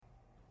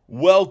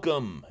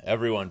Welcome,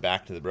 everyone,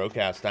 back to the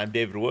broadcast. I'm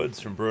David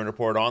Woods from Bruin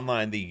Report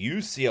Online, the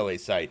UCLA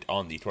site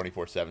on the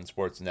 24/7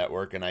 Sports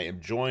Network, and I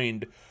am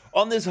joined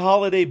on this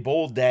holiday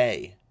bowl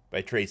day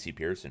by Tracy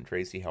Pearson.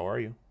 Tracy, how are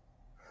you?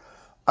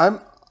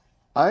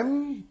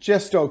 I'm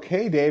just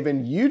okay, Dave,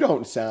 and you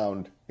don't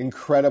sound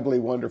incredibly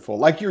wonderful,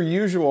 like your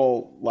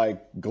usual,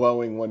 like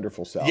glowing,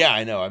 wonderful self. Yeah,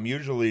 I know. I'm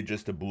usually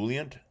just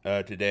ebullient.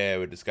 Today, I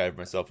would describe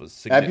myself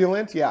as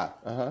Ebullient, yeah.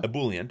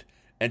 ebullient,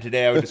 and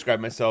today I would describe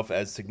myself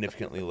as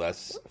significantly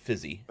less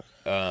fizzy.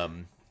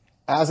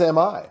 As am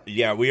I.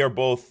 Yeah, we are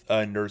both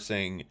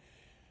nursing.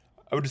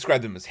 I would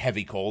describe them as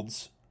heavy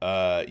colds.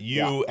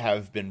 You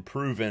have been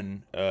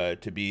proven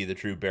to be the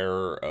true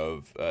bearer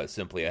of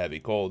simply a heavy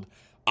cold.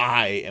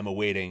 I am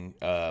awaiting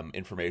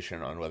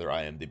information on whether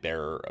I am the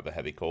bearer of a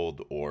heavy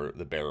cold or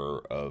the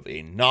bearer of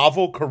a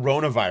novel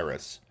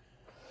coronavirus.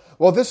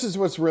 Well, this is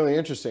what's really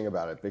interesting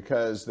about it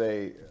because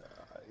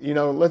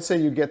let's say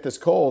you get this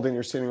cold and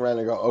you're sitting around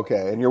and go,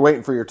 okay, and you're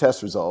waiting for your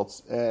test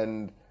results,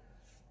 and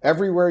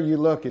everywhere you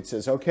look, it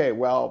says, okay,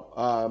 well,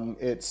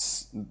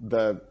 it's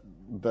the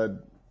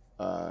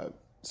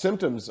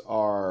symptoms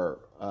are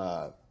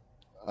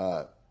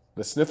the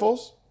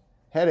sniffles,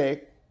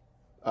 headache,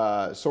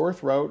 sore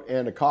throat,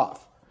 and a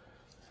cough.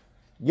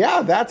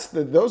 Yeah,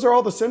 those are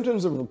all the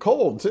symptoms of a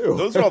cold too.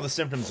 Those are all the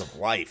symptoms of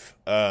life.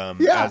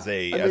 As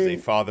a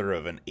father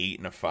of an 8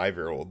 and a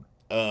 5-year-old.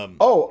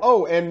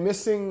 And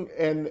missing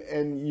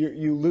and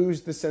you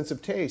lose the sense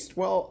of taste.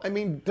 Well, I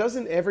mean,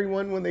 doesn't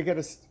everyone when they get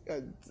a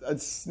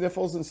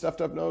sniffles and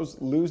stuffed up nose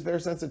lose their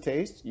sense of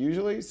taste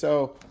usually?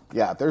 So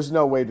yeah, there's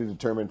no way to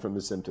determine from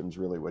the symptoms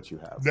really what you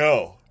have.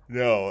 No,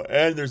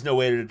 and there's no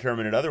way to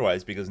determine it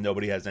otherwise because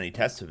nobody has any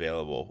tests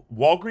available.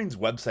 Walgreens'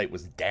 website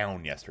was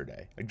down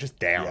yesterday, like just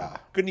down. Yeah.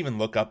 Couldn't even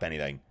look up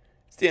anything.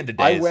 It's the end of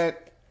days.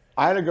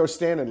 I had to go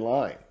stand in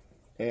line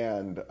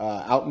and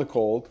out in the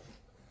cold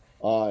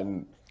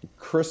on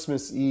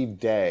Christmas Eve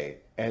day,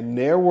 and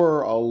there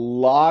were a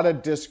lot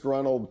of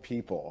disgruntled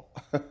people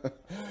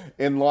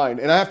in line.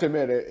 And I have to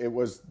admit,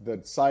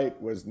 the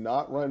site was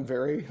not run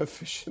very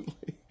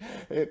efficiently.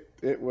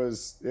 It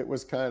was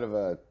kind of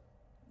a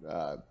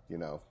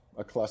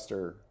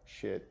cluster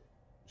shit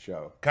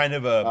show. Kind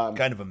of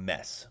a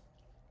mess.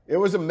 It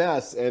was a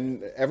mess,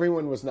 and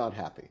everyone was not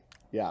happy.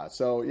 Yeah,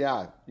 so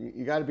yeah,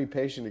 you got to be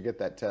patient to get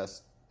that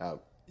test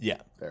out.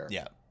 Yeah, there.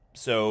 Yeah.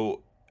 So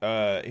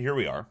here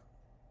we are.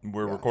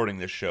 We're recording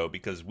this show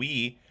because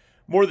we,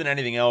 more than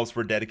anything else,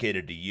 we're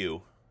dedicated to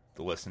you,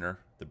 the listener,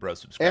 the bro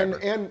subscriber.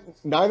 And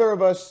neither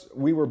of us,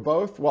 we were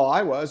both. Well,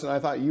 I was, and I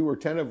thought you were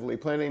tentatively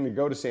planning to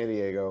go to San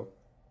Diego.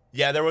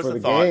 Yeah, there was a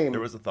thought. There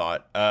was a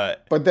thought.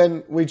 But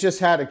then we just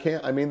had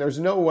there's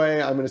no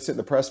way I'm going to sit in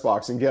the press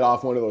box and get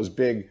off one of those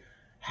big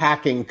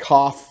hacking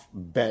cough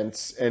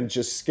vents and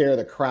just scare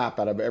the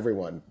crap out of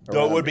everyone.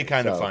 Though it would be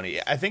kind of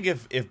funny. I think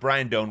if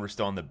Brian Doan were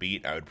still on the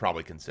beat, I would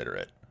probably consider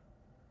it.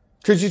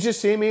 Could you just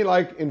see me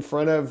like in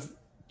front of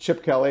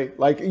Chip Kelly?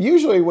 Like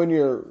usually when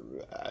you're,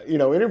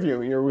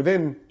 interviewing,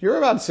 you're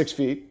about 6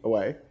 feet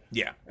away.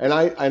 Yeah. And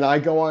I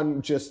go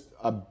on just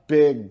a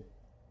big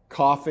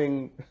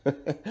coughing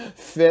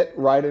fit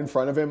right in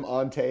front of him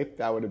on tape.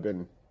 That would have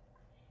been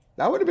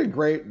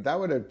great. That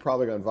would have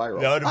probably gone viral.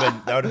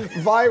 That would have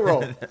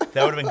viral.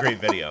 That would have been great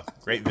video.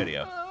 Great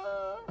video.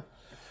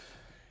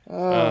 Oh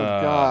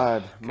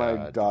God.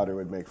 My daughter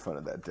would make fun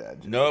of that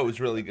dad joke. No, it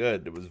was really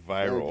good. It was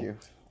viral. Thank you.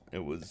 It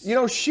was.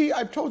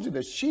 I've told you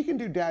this. She can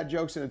do dad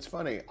jokes and it's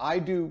funny. I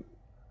do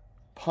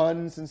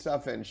puns and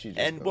stuff, and she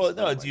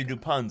just you do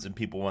puns and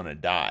people want to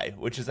die,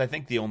 which is I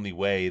think the only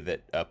way that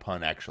a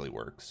pun actually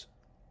works.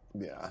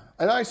 Yeah,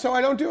 and I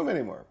don't do them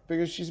anymore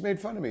because she's made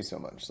fun of me so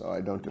much. So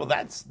I don't do. Well,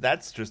 them.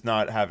 that's just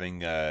not having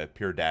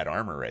pure dad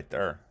armor right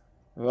there.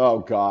 Oh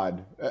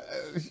God,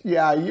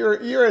 yeah,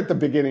 you're at the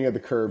beginning of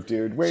the curve,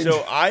 dude. Wait.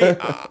 So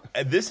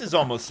this is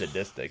almost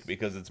sadistic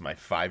because it's my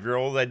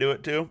 5-year-old I do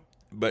it to,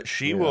 but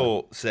she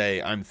will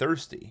say I'm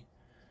thirsty,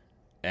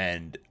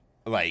 and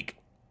like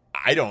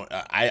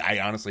I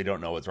honestly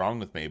don't know what's wrong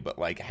with me, but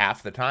like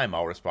half the time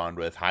I'll respond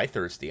with "Hi,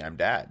 thirsty, I'm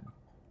dad."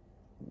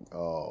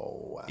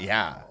 Oh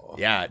wow.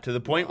 Yeah, to the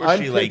point where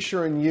I'm she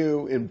picturing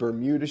you in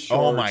Bermuda shorts.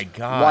 Oh my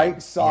God.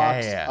 White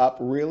socks up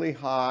really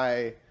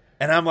high.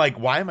 And I'm like,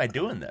 why am I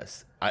doing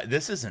this?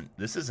 This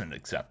isn't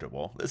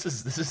acceptable. This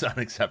is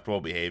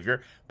unacceptable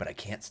behavior. But I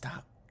can't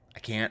stop. I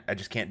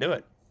just can't do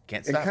it.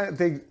 Can't stop.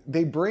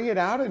 They bring it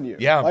out in you.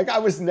 Yeah. Like I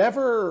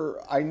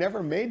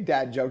never made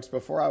dad jokes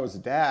before I was a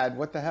dad.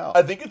 What the hell?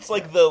 I think it's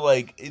like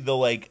the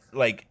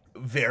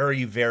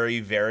very, very,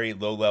 very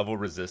low level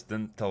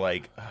resistant to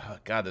like, oh,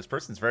 God, this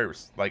person's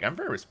I'm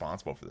very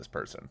responsible for this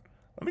person.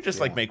 Let me just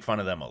make fun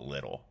of them a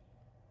little.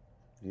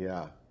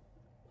 Yeah.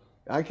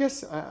 I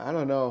guess I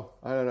don't know.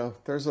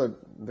 There's something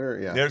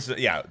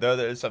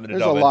to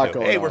delve lot into.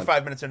 Going hey, on. We're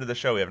 5 minutes into the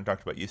show. We haven't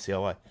talked about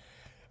UCLA.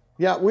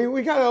 Yeah,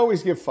 we gotta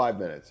always give 5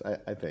 minutes. I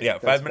think. Yeah,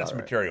 That's 5 minutes of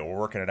right. material. We're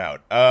working it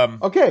out.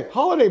 Okay,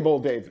 Holiday Bowl,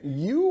 Dave.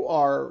 You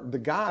are the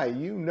guy.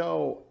 You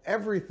know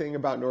everything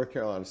about North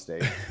Carolina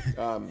State.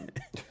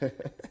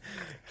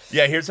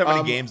 Yeah, here's how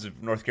many games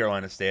of North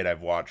Carolina State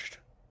I've watched.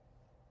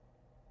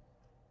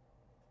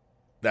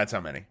 That's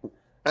how many.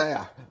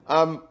 Yeah.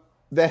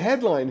 The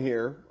headline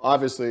here,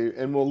 obviously,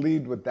 and we'll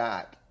lead with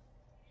that.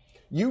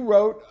 You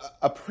wrote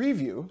a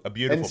preview. A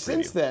beautiful and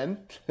since preview.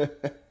 then,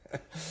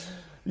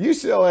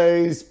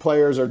 UCLA's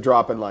players are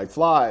dropping like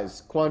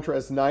flies.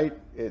 Quantrez Knight,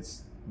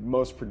 its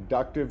most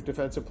productive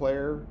defensive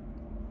player,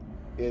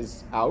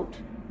 is out.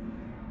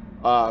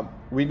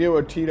 We knew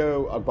what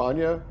Tito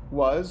Agbanya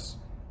was.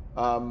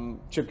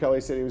 Chip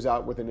Kelly said he was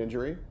out with an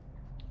injury.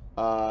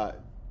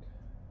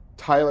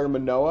 Tyler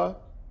Manoa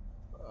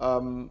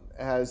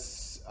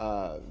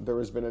there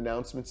has been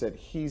announcements that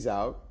he's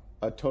out.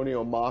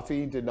 Antonio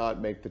Mafi did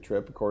not make the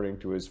trip, according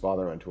to his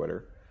father on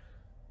Twitter.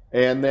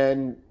 And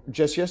then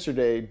just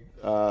yesterday,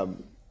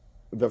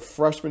 the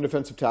freshman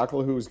defensive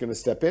tackle who was going to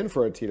step in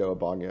for Tito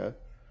Agbanya,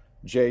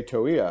 Jay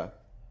Toia,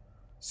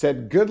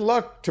 said, "Good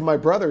luck to my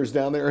brothers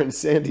down there in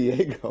San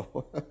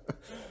Diego."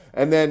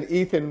 And then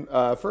Ethan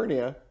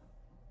Fernia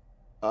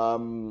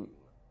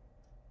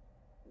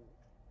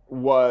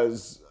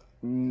was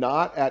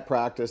not at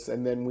practice,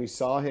 and then we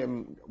saw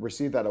him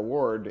receive that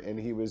award, and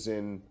he was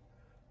in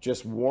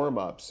just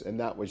warm-ups, and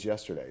that was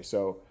yesterday.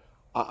 So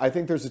I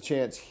think there's a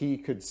chance he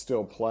could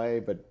still play,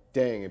 but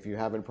dang, if you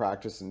haven't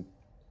practiced in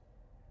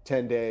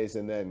 10 days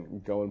and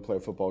then go and play a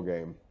football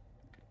game,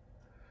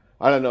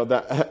 I don't know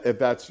that if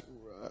that's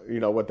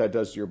what that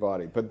does to your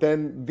body. But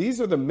then these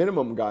are the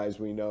minimum guys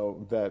we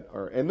know that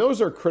are, and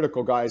those are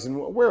critical guys,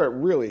 and where it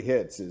really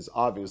hits is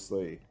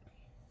obviously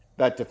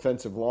that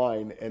defensive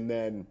line, and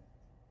then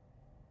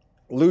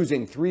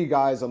losing 3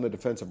 guys on the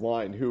defensive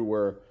line who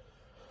were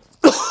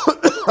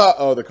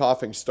the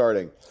coughing's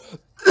starting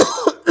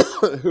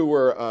who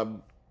were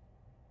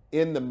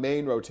in the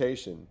main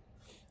rotation,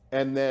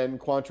 and then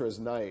Quantrez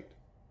Knight.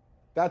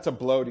 That's a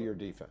blow to your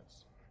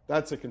defense.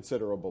 That's a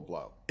considerable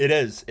blow. It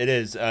is.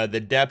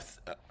 The depth.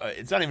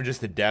 It's not even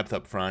just the depth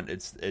up front.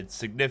 It's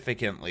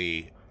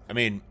significantly. I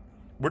mean,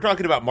 we're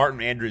talking about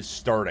Martin Andrews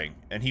starting,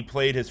 and he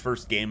played his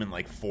first game in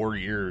like 4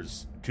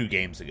 years 2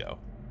 games ago.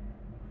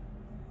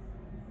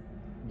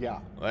 Yeah,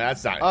 well,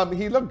 that's not.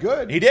 He looked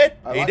good. He did.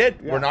 He did.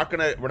 Yeah. We're not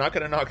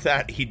gonna knock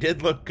that. He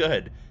did look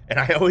good, and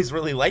I always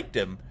really liked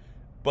him,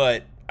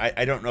 but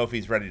I don't know if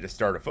he's ready to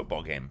start a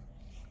football game.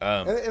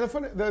 And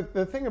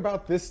the thing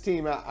about this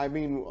team, I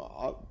mean,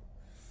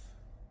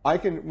 I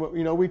can,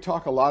 we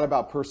talk a lot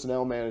about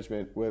personnel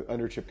management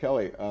under Chip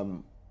Kelly.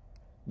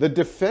 The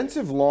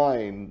defensive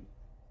line,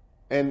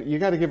 and you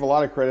got to give a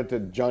lot of credit to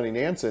Johnny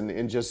Nansen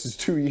in just his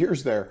 2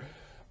 years there,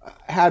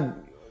 had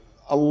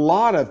a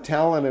lot of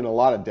talent and a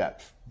lot of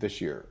depth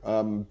this year.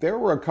 There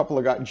were a couple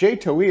of guys. Jay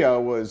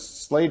Toia was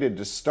slated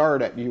to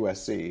start at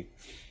USC,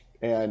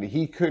 and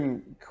he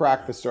couldn't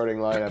crack the starting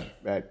lineup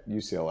at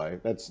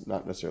UCLA. That's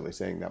not necessarily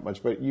saying that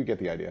much, but you get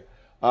the idea.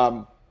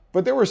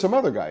 But there were some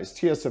other guys.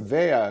 Tia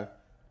Savea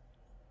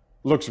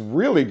looks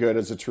really good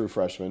as a true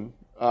freshman.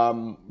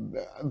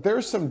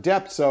 There's some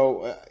depth.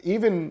 So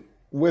even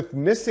with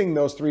missing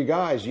those 3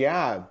 guys,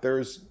 yeah,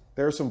 there's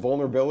some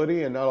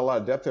vulnerability and not a lot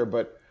of depth there.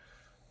 But,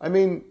 I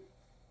mean,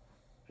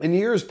 in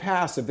years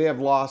past, if they have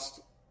lost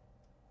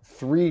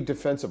 3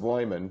 defensive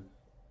linemen,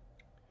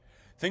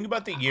 think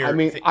about the year. I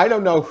mean, I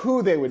don't know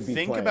who they would be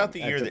Think playing about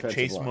the year that defensive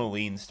Chase line.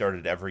 Moline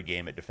started every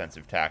game at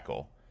defensive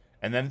tackle.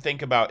 And then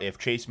think about if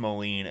Chase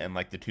Moline and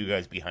like the 2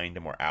 guys behind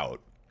him were out.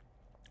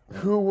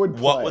 Who would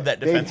play? What would that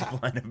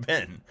defensive line have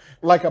been?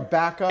 Like a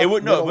backup? It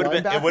would middle have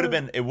been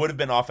linebacker? it would have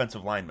been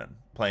offensive linemen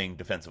playing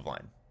defensive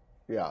line.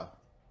 Yeah.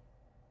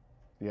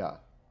 Yeah.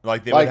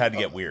 Like they would have had to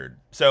get weird.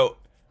 So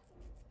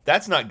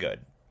that's not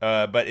good.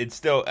 But it's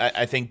still,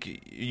 I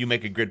think you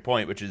make a good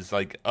point, which is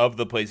like of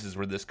the places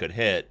where this could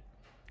hit,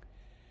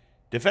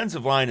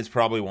 defensive line is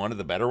probably one of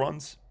the better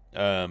ones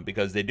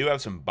because they do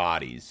have some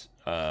bodies.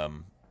 I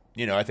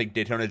think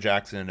Daytona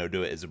Jackson and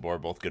Odua Isabor are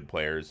both good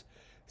players.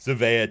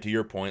 Zavea, to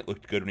your point,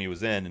 looked good when he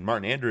was in. And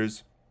Martin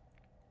Andrews,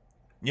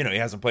 he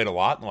hasn't played a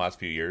lot in the last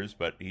few years,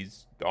 but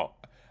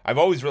I've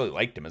always really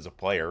liked him as a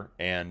player,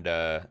 and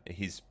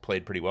he's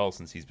played pretty well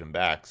since he's been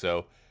back.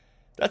 So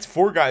that's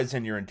 4 guys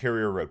in your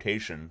interior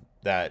rotation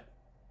that,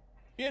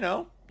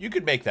 you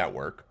could make that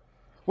work.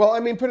 Well,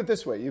 I mean, put it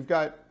this way. You've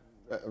got,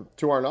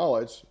 to our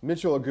knowledge,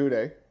 Mitchell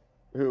Agude,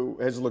 who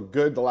has looked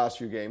good the last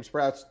few games,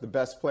 perhaps the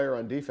best player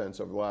on defense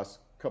over the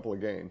last couple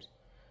of games.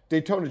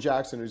 Daytona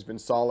Jackson, who's been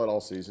solid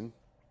all season.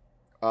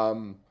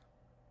 Odua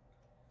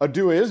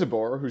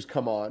Isabor, who's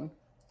come on.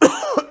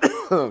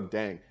 Oh,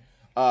 dang.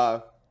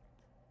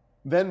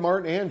 Then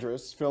Martin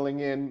Andrews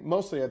filling in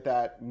mostly at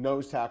that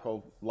nose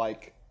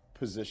tackle-like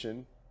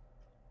position.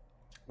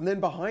 And then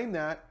behind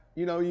that,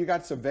 you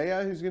got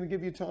Savea, who's going to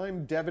give you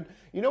time. Devin,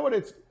 you know what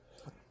it's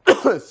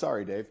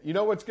sorry, Dave. You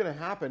know what's going to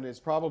happen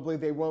is probably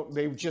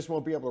they just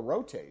won't be able to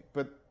rotate,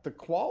 but the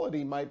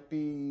quality might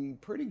be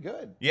pretty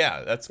good.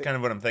 Yeah, that's kind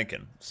of what I'm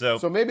thinking. So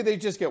maybe they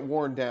just get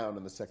worn down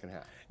in the second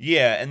half.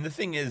 Yeah, and the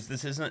thing is,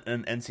 this isn't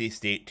an NC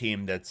State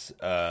team that's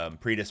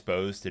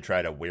predisposed to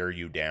try to wear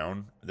you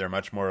down. They're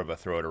much more of a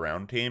throw it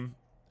around team.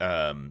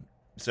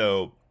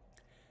 So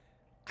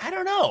I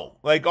don't know.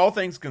 Like, all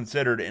things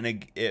considered,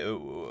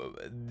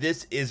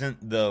 this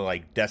isn't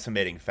the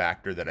decimating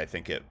factor that I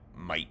think it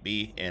might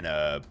be in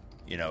a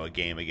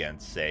game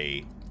against,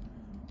 say,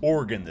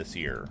 Oregon this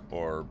year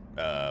or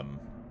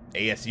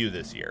ASU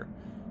this year.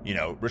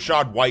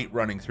 Rashad White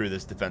running through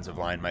this defensive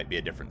line might be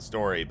a different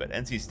story, but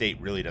NC State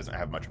really doesn't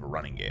have much of a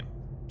running game.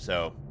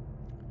 So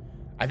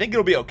I think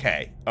it'll be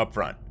okay up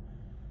front.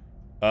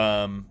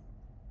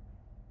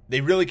 They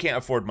really can't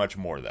afford much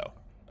more, though.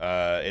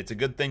 It's a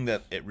good thing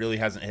that it really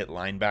hasn't hit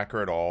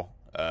linebacker at all.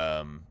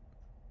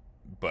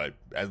 But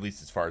at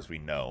least as far as we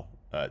know,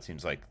 it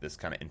seems like this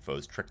kind of info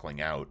is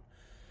trickling out.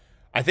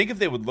 I think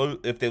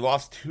if they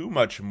lost too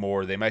much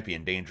more, they might be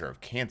in danger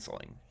of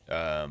canceling,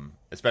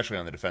 especially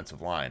on the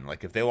defensive line.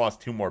 Like if they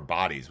lost 2 more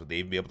bodies, would they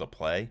even be able to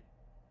play?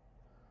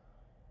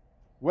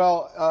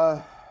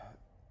 Well,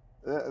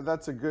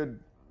 that's a good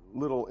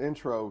little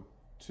intro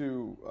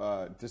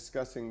to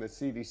discussing the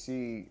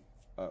CDC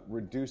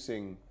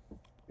reducing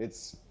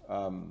its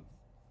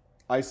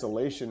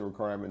isolation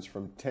requirements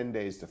from 10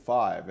 days to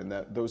 5, and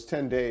that those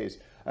 10 days,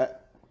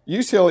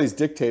 UCLA is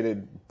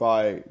dictated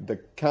by the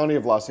County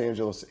of Los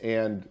Angeles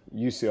and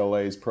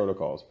UCLA's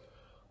protocols.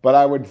 But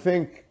I would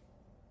think,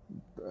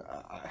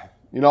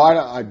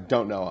 I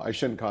don't know. I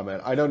shouldn't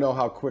comment. I don't know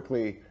how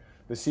quickly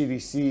the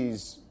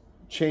CDC's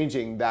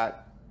changing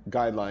that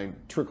guideline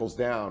trickles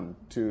down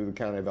to the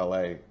County of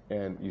LA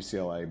and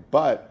UCLA.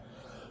 But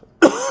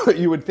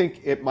you would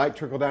think it might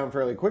trickle down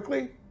fairly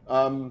quickly.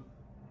 And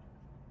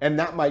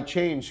that might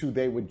change who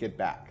they would get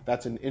back.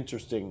 That's an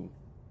interesting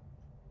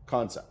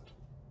concept.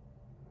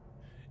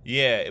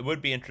 Yeah, it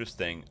would be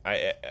interesting.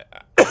 It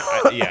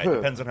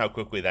depends on how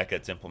quickly that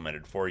gets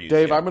implemented for you.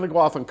 Dave, I'm going to go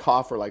off and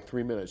cough for like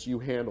 3 minutes. You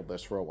handle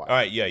this for a while. All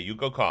right, yeah, you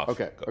go cough.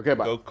 Okay,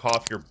 bye. Go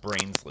cough your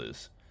brains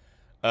loose.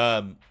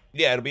 It'll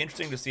be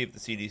interesting to see if the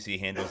CDC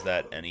handles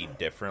that any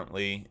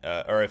differently,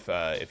 or if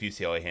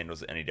UCLA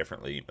handles it any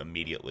differently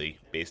immediately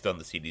based on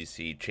the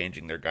CDC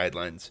changing their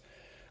guidelines.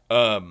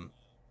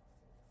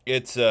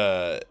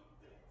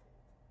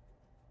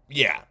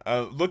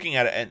 Looking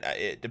at it, and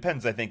it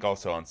depends, I think,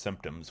 also on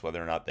symptoms,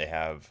 whether or not they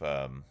have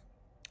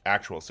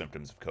actual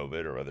symptoms of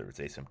COVID or whether it's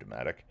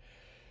asymptomatic.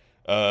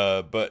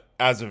 But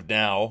as of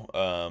now,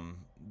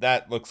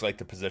 that looks like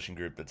the position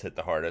group that's hit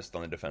the hardest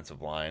on the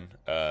defensive line.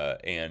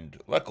 And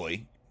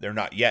luckily, they're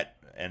not yet.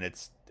 And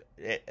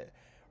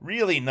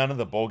really, none of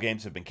the bowl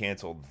games have been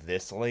canceled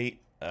this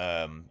late.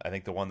 I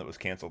think the one that was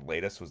canceled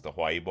latest was the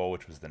Hawaii Bowl,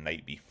 which was the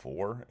night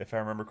before, if I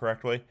remember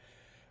correctly.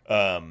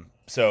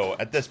 So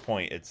at this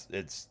point,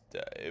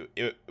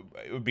 it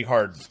would be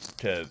hard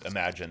to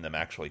imagine them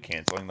actually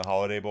canceling the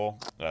Holiday Bowl,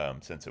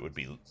 since it would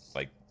be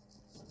like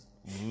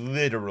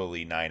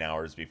literally 9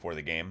 hours before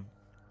the game.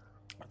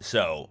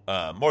 So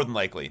more than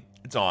likely,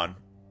 it's on.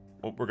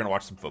 We're going to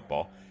watch some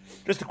football.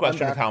 Just a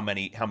question of how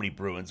many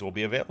Bruins will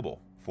be available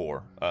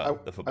for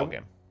the football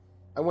game.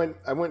 I went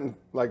and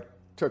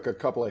took a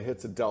couple of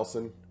hits of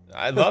Delson.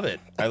 I love it.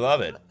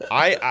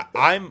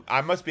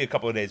 I must be a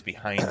couple of days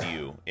behind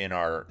you in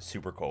our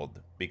super cold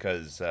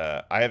because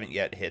I haven't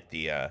yet hit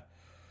the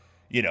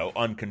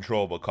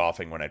uncontrollable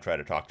coughing when I try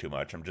to talk too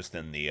much. I'm just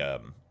in the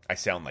I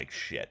sound like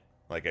shit.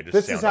 Like I just.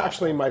 This is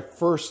actually my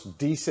first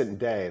decent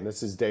day, and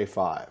this is day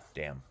 5.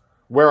 Damn.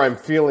 Where I'm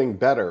feeling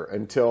better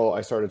until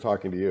I started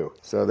talking to you.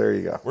 So there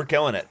you go. We're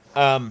killing it.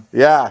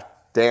 Yeah.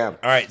 Damn.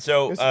 All right,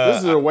 so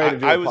this is a way to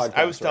do a podcast.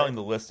 I was telling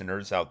the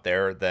listeners out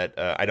there that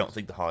I don't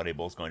think the Holiday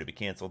Bowl is going to be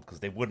canceled because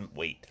they wouldn't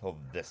wait till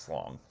this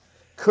long.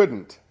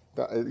 Couldn't.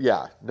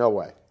 Yeah, no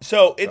way.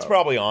 So it's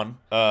probably on,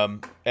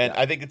 and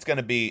I think it's going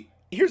to be.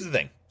 Here's the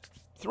thing: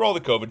 throw all the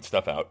COVID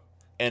stuff out,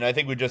 and I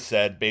think we just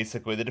said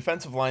basically the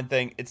defensive line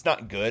thing. It's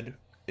not good.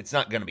 It's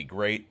not going to be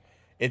great.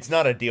 It's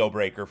not a deal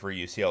breaker for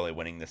UCLA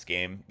winning this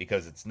game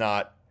because it's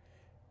not.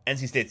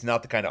 NC State's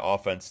not the kind of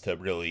offense to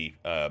really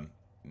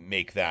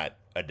make that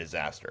a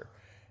disaster.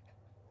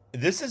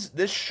 This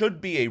should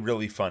be a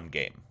really fun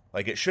game.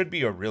 Like it should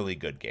be a really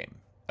good game.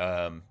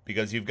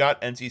 Because you've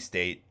got NC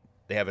State,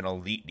 they have an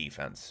elite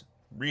defense,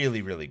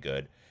 really, really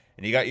good.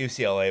 And you got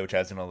UCLA, which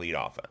has an elite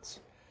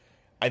offense.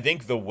 I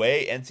think the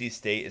way NC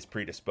State is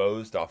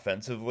predisposed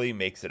offensively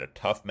makes it a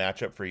tough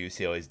matchup for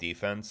UCLA's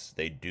defense.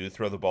 They do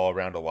throw the ball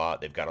around a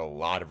lot. They've got a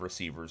lot of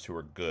receivers who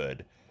are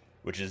good,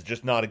 which is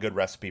just not a good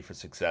recipe for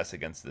success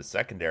against the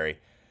secondary.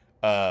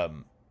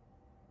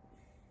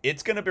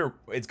 It's going to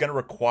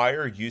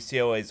require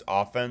UCLA's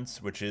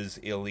offense, which is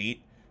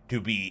elite, to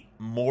be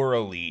more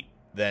elite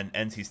than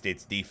NC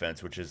State's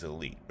defense, which is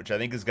elite, which I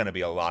think is going to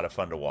be a lot of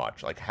fun to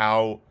watch. Like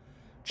how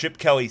Chip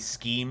Kelly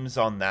schemes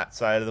on that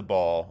side of the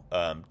ball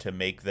to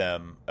make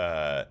them,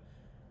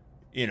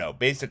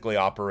 basically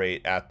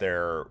operate at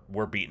their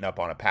we're beaten up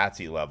on a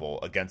patsy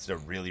level against a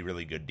really,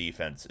 really good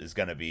defense is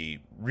going to be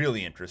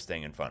really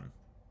interesting and fun.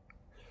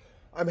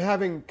 I'm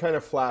having kind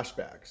of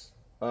flashbacks.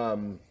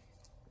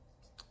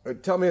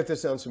 Tell me if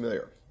this sounds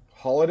familiar.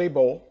 Holiday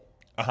Bowl.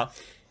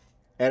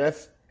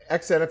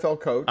 Ex-NFL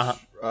coach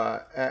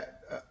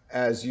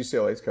as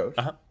UCLA's coach.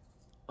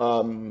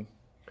 The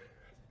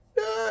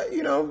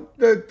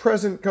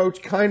present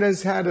coach kind of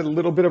has had a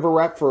little bit of a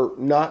rep for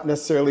not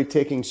necessarily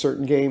taking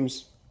certain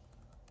games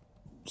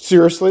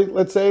seriously,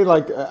 let's say,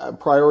 like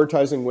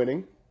prioritizing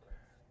winning.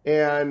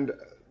 and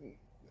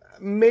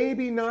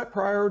maybe not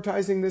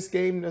prioritizing this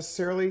game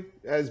necessarily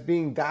as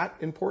being that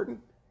important,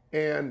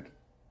 and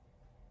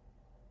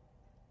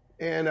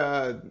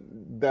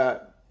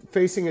that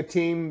facing a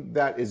team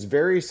that is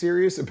very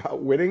serious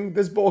about winning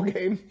this bowl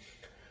game.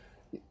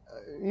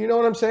 You know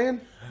what I'm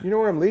saying? You know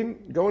where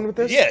I'm going with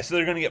this? Yeah, so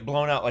they're going to get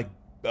blown out like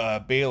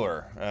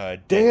Baylor.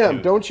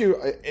 Damn, don't you?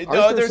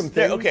 No,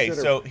 okay.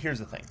 So here's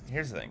the thing.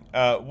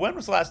 When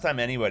was the last time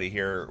anybody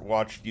here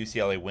watched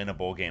UCLA win a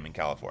bowl game in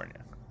California?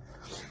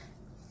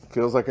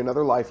 Feels like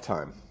another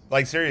lifetime.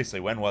 Like seriously,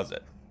 when was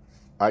it?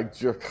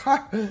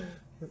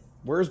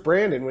 Where's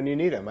Brandon when you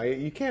need him?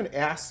 You can't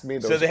ask me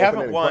those. So they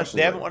haven't won.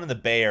 They haven't won in the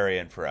Bay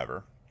Area in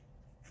forever.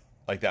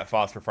 Like that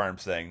Foster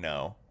Farms thing,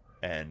 no,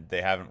 and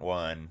they haven't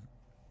won.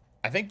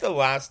 I think the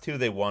last two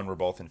they won were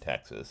both in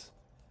Texas.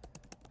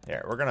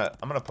 Here, I'm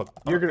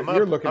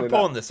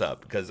pulling this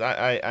up because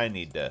I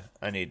need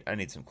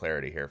some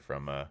clarity here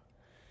from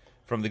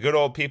the good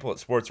old people at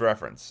Sports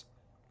Reference.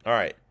 All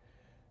right,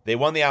 they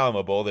won the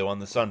Alamo Bowl, they won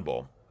the Sun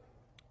Bowl,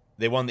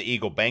 they won the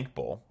Eagle Bank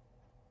Bowl,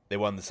 they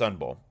won the Sun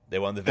Bowl, they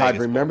won the Vegas.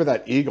 God, remember Bowl.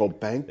 That Eagle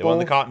Bank Bowl? They won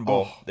the Cotton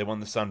Bowl, they won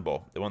the Sun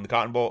Bowl, they won the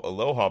Cotton Bowl,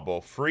 Aloha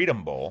Bowl,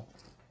 Freedom Bowl.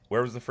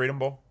 Where was the Freedom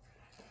Bowl?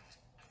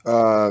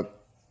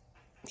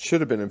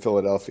 Should have been in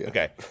Philadelphia.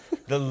 Okay.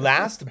 The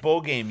last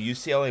bowl game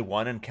UCLA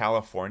won in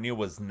California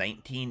was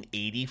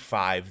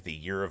 1985, the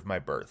year of my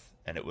birth,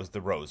 and it was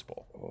the Rose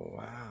Bowl.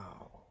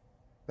 Wow.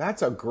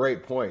 That's a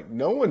great point.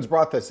 No one's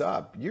brought this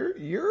up. You're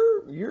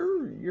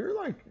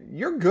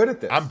good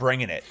at this. I'm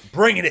bringing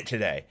it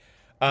today.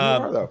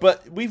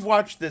 But we've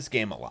watched this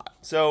game a lot.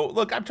 So,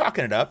 look, I'm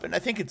talking it up, and I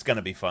think it's going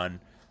to be fun.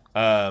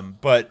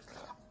 But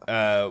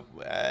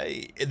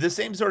the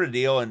same sort of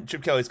deal, and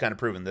Chip Kelly's kind of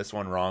proven this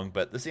one wrong,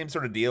 but the same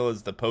sort of deal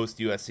as the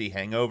post-USC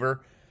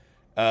hangover.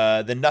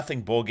 The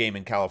nothing bowl game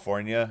in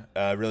California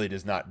really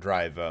does not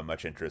drive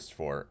much interest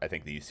for, I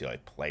think, the UCLA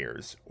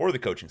players or the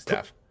coaching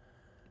staff.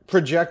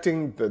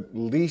 Projecting the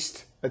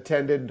least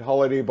attended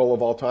Holiday Bowl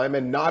of all time,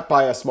 and not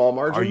by a small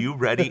margin. Are you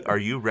ready? Are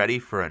you ready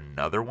for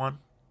another one?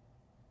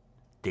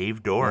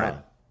 Dave Doran.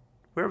 Yeah.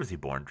 Where was he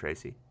born,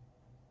 Tracy?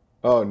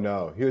 Oh,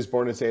 no. He was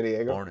born in San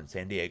Diego? Born in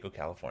San Diego,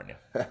 California.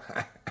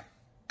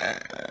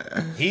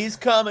 He's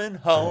coming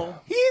home.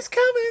 He's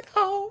coming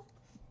home.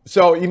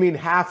 So you mean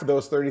half of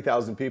those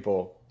 30,000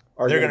 people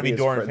are they're going to be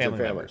Doran family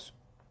members?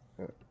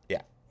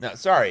 Yeah. No,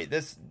 sorry.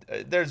 There's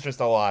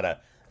just a lot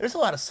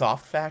of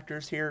soft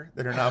factors here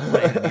that are not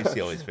playing in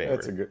UCLA's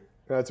favor.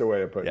 That's a way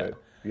to put it.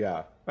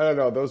 Yeah. I don't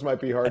know. Those might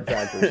be hard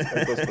factors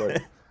at this point.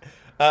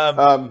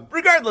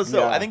 Regardless,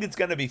 though, I think it's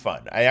going to be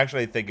fun. I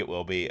actually think it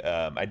will be.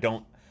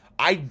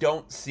 I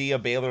don't see a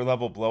Baylor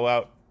level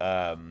blowout.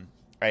 I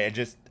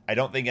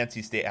don't think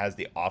NC State has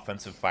the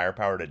offensive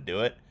firepower to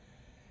do it.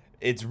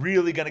 It's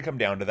really going to come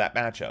down to that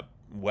matchup.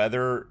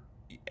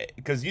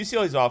 Because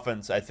UCLA's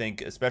offense, I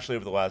think, especially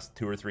over the last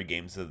 2 or 3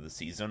 games of the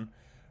season,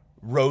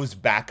 rose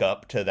back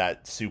up to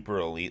that super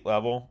elite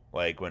level.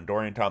 Like when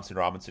Dorian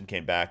Thompson-Robinson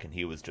came back and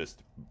he was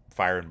just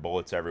firing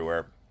bullets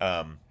everywhere.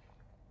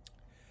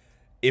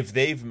 If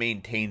they've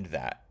maintained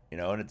that,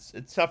 and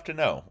it's tough to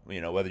know,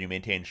 whether you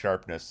maintain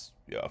sharpness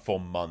a full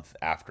month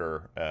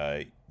after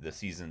the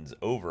season's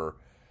over.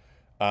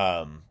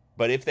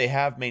 But if they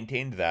have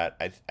maintained that,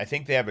 I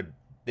think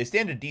they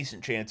stand a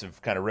decent chance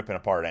of kind of ripping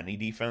apart any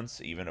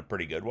defense, even a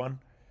pretty good one.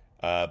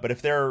 But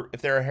if they're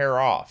a hair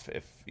off,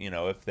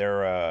 if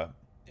they're a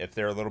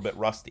little bit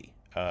rusty,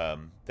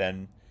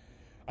 then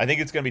I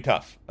think it's going to be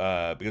tough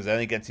because I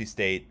think NC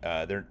State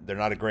they're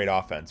not a great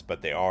offense,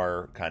 but they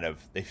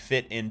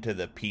fit into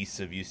the piece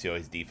of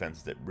UCLA's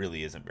defense that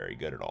really isn't very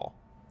good at all.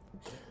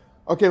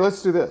 Okay,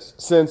 let's do this.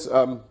 Since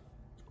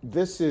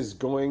this is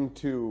going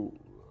to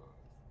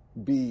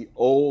be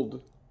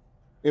old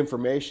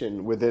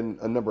information within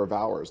a number of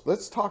hours,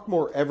 let's talk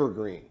more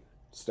evergreen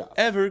stuff.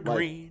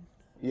 Evergreen.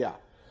 Yeah.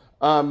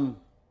 I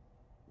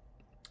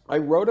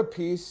wrote a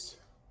piece,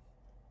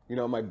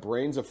 my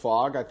brain's a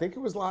fog, I think it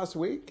was last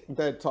week,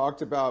 that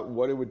talked about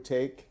what it would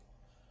take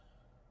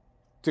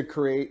to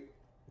create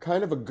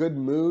kind of a good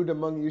mood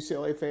among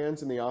UCLA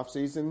fans in the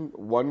offseason.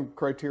 One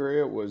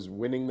criteria was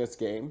winning this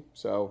game.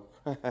 So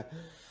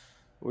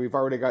we've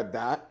already got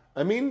that.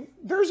 I mean,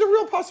 there's a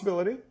real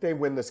possibility they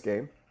win this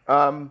game.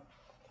 And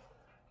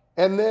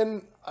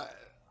then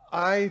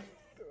I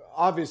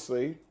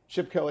obviously,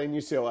 Chip Kelly and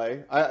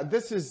UCLA,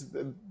 this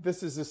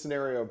is a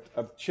scenario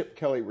of Chip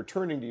Kelly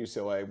returning to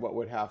UCLA, what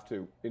would have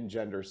to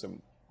engender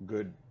some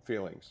good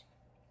feelings.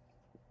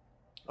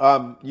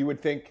 You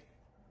would think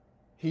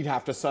he'd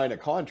have to sign a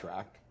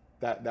contract.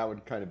 That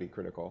would kind of be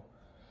critical.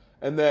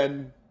 And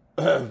then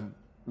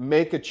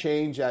make a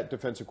change at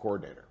defensive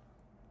coordinator.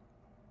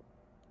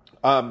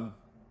 I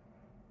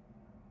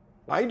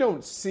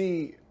don't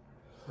see,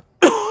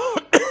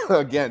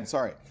 again,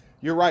 sorry.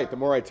 You're right. The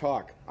more I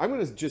talk, I'm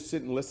going to just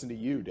sit and listen to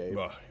you, Dave.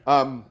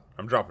 I'm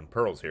dropping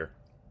pearls here.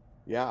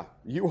 Yeah,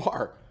 you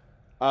are.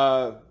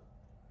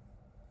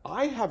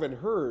 I haven't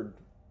heard.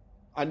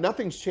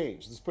 Nothing's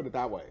changed. Let's put it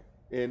that way.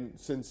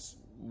 Since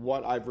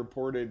what I've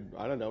reported,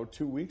 I don't know,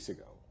 2 weeks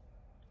ago.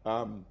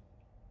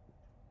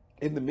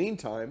 In the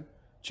meantime,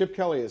 Chip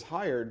Kelly has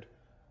hired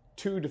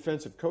 2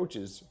 defensive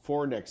coaches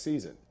for next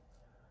season.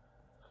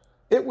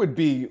 It would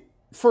be,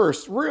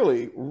 first,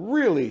 really,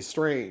 really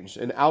strange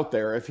and out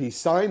there if he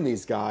signed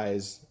these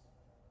guys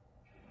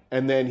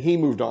and then he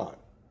moved on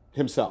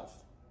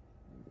himself.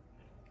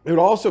 It would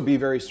also be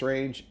very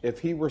strange if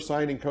he were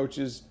signing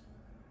coaches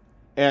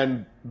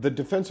and the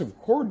defensive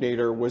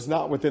coordinator was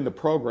not within the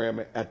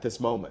program at this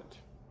moment.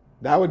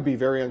 That would be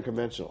very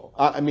unconventional.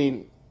 I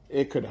mean,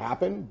 it could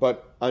happen,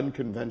 but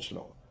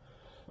unconventional.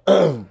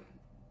 So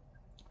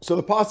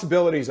the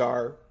possibilities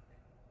are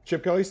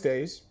Chip Kelly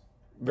stays,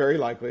 very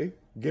likely,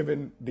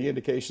 given the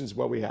indications of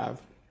what we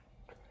have.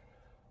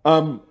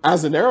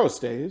 Azanaro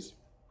stays,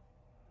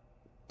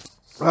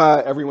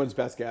 everyone's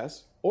best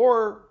guess.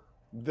 Or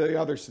the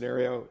other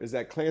scenario is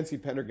that Clancy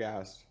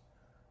Pendergast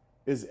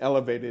is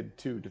elevated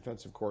to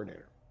defensive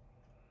coordinator.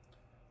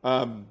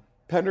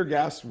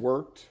 Pendergast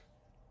worked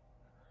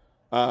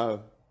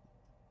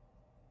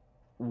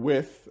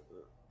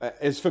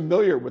is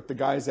familiar with the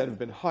guys that have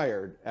been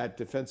hired at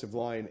defensive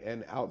line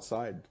and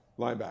outside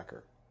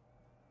linebacker.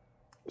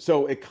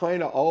 So it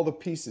kind of, all the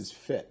pieces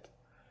fit.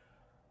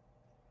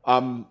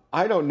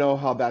 I don't know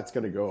how that's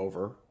going to go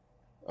over.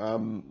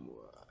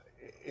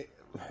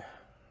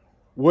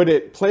 Would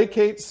it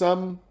placate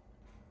some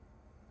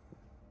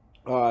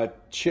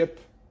Chip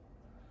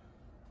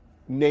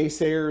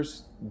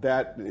naysayers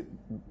that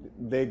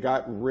they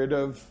got rid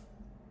of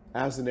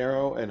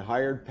Azanaro and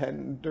hired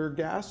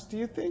Pendergast, do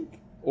you think?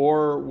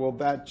 Or will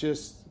that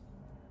just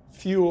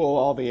fuel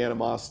all the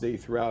animosity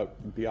throughout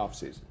the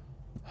offseason?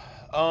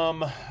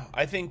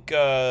 I think,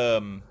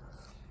 look,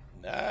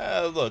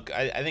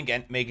 I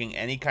think making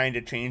any kind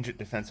of change at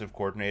defensive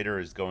coordinator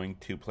is going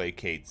to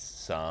placate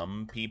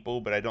some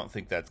people, but I don't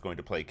think that's going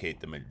to placate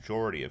the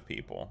majority of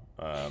people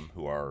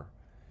who are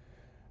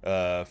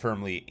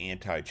firmly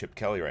anti-Chip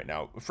Kelly right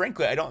now.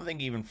 Frankly, I don't think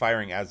even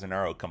firing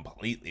Azanaro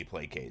completely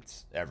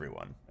placates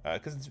everyone.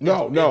 Because it's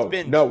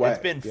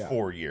been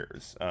 4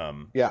 years.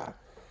 Yeah.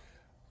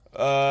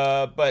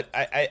 But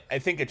I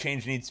think a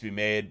change needs to be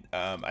made.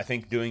 I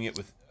think doing it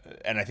with,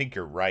 and I think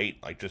you're right,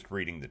 like just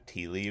reading the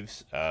tea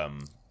leaves,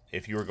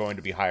 if you were going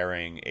to be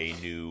hiring a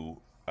new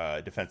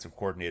defensive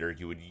coordinator,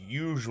 you would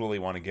usually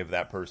want to give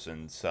that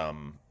person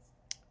some,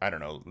 I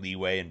don't know,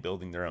 leeway in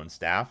building their own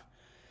staff.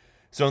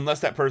 So unless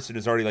that person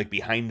is already like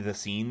behind the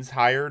scenes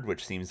hired,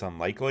 which seems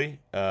unlikely,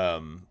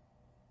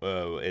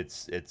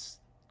 it's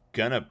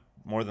gonna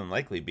more than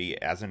likely be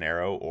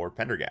Azanaro or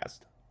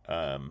Pendergast,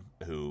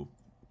 who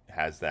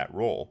has that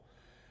role,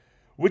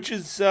 which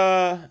is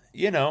not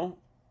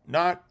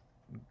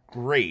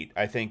great,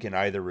 I think, in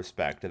either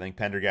respect. I think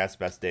Pendergast's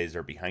best days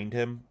are behind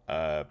him,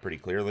 pretty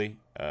clearly,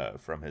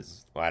 from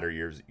his latter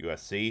years at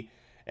USC,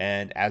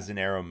 and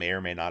Azanaro may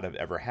or may not have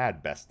ever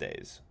had best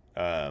days.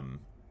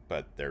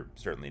 But they're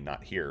certainly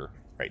not here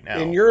right now.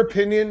 In your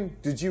opinion,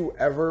 did you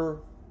ever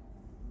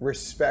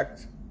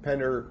respect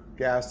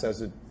Pendergast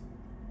as a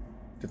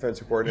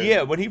defensive coordinator?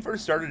 Yeah, when he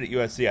first started at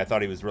USC, I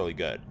thought he was really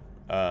good.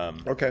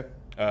 Okay.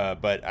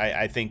 But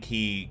I think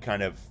he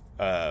kind of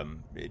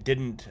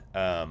didn't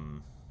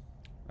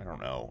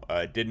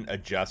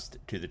adjust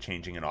to the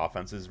changing in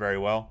offenses very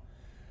well.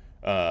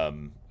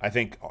 I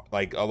think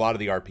like a lot of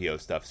the RPO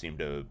stuff seemed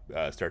to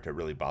start to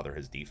really bother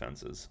his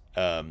defenses.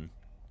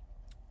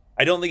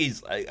 I don't think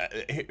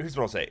here's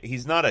what I'll say.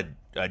 He's not a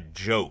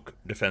joke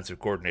defensive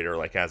coordinator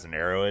like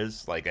Azanaro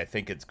is. Like, I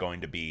think it's going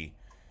to be,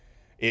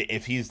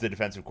 if he's the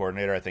defensive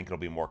coordinator, I think it'll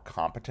be more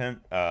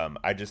competent.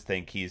 I just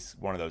think he's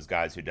one of those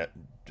guys who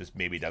just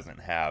maybe doesn't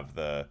have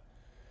the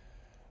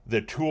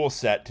tool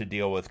set to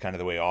deal with kind of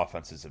the way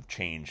offenses have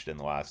changed in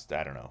the last,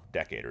 I don't know,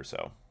 decade or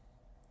so.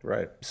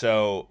 Right.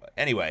 So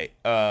anyway,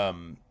 I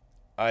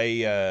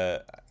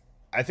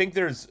think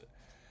there's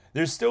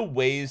still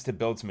ways to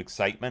build some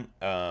excitement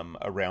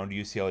around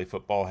UCLA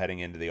football heading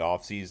into the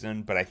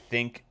offseason, but I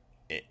think,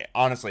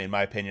 honestly, in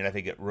my opinion, I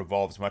think it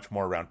revolves much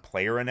more around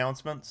player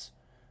announcements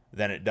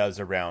than it does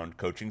around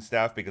coaching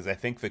staff, because I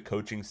think the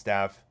coaching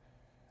staff,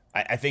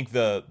 I think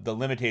the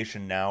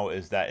limitation now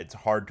is that it's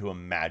hard to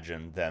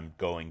imagine them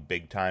going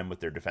big time with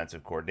their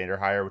defensive coordinator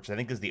hire, which I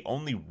think is the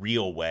only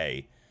real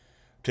way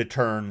to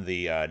turn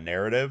the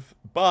narrative.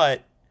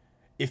 But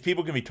if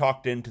people can be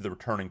talked into the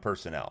returning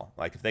personnel,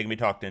 like if they can be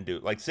talked into,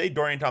 like say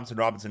Dorian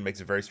Thompson-Robinson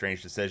makes a very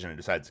strange decision and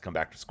decides to come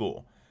back to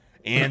school,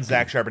 and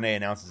Zach Charbonnet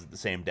announces it the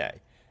same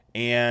day,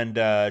 and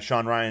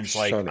Sean Ryan's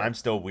like, I'm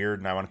still weird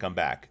and I want to come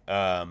back.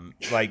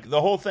 Like the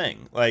whole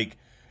thing, like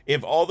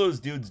if all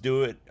those dudes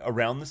do it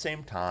around the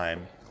same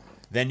time,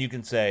 then you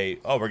can say,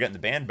 oh, we're getting the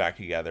band back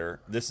together.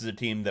 This is a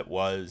team that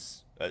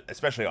was,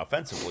 especially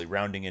offensively,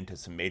 rounding into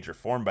some major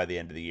form by the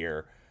end of the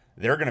year.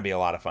 They're going to be a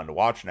lot of fun to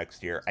watch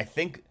next year. I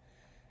think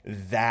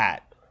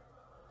that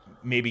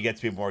maybe gets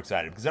people more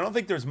excited, because I don't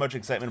think there's much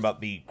excitement about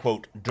the,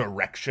 quote,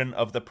 direction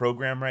of the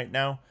program right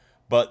now,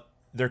 but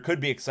there could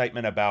be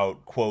excitement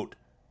about, quote,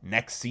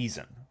 next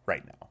season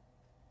right now.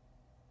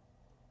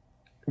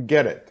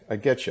 Get it. I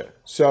get you.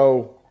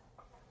 So,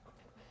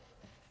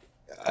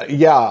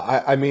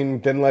 I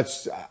mean, then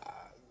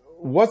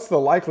what's the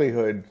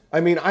likelihood?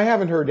 I mean, I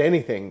haven't heard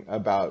anything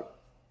about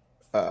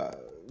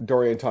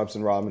Dorian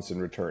Thompson-Robinson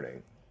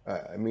returning.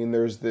 I mean,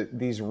 there's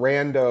these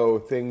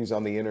rando things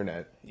on the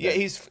internet. Yeah,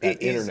 he's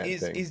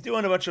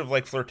doing a bunch of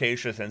like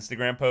flirtatious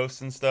Instagram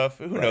posts and stuff.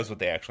 Who knows what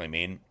they actually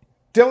mean?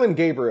 Dillon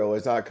Gabriel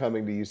is not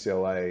coming to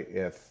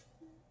UCLA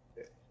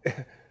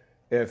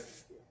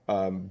if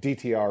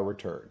DTR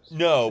returns.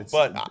 No,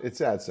 but it's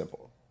that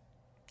simple.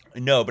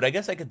 No, but I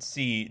guess I could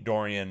see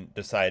Dorian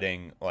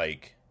deciding,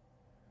 like,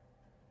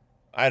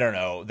 I don't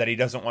know, that he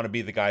doesn't want to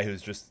be the guy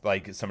who's just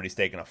like somebody's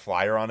taking a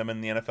flyer on him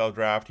in the NFL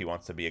draft. He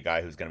wants to be a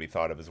guy who's going to be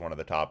thought of as one of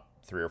the top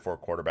 3 or 4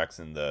 quarterbacks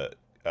in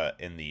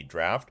the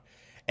draft.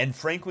 And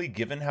frankly,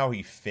 given how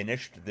he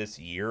finished this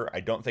year, I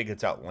don't think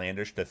it's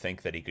outlandish to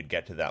think that he could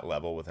get to that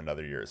level with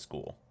another year of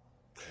school.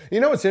 You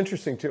know what's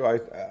interesting too?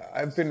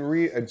 I've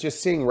been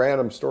just seeing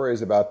random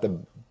stories about the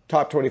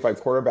top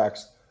 25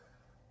 quarterbacks.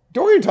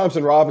 Dorian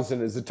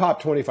Thompson-Robinson is the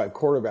top 25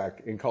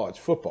 quarterback in college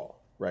football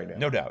right now.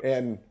 No doubt.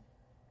 And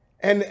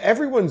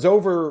everyone's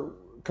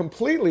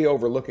completely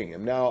overlooking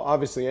him. Now,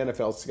 obviously,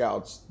 NFL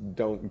scouts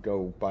don't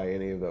go by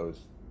any of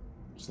those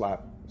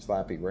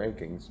slappy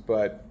rankings,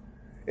 but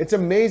it's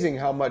amazing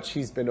how much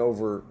he's been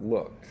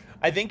overlooked.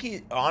 I think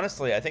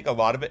I think a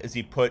lot of it is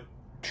he put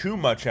too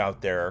much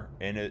out there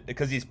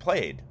because he's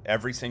played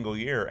every single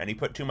year, and he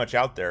put too much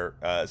out there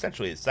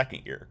essentially his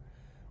second year,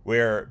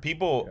 where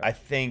people, I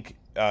think,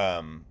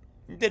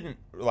 didn't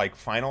like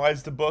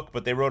finalize the book,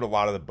 but they wrote a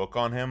lot of the book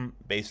on him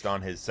based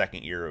on his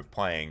second year of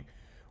playing,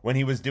 when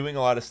he was doing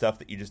a lot of stuff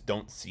that you just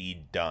don't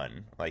see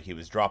done. Like he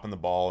was dropping the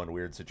ball in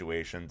weird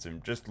situations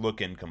and just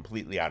looking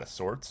completely out of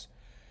sorts.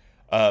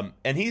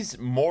 And he's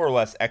more or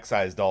less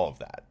excised all of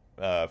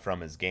that from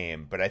his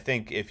game. But I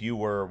think if you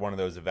were one of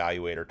those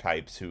evaluator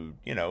types who,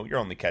 you're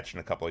only catching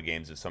a couple of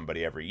games of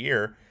somebody every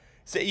year,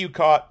 say you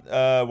caught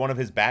one of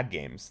his bad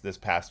games this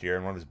past year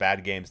and one of his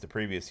bad games the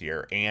previous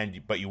year,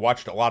 but you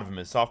watched a lot of him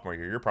his sophomore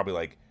year, you're probably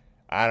like,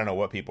 I don't know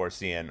what people are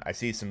seeing. I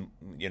see some,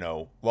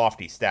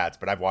 lofty stats,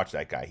 but I've watched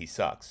that guy. He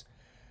sucks.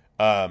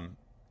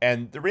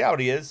 And the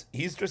reality is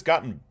he's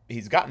gotten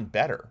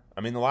better.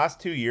 I mean, the last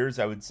 2 years,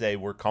 I would say,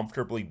 were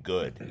comfortably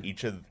good,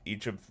 each of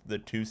the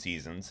 2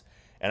 seasons.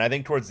 And I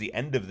think towards the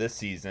end of this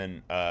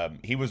season,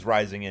 he was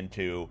rising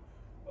into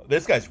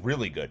this guy's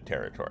really good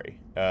territory.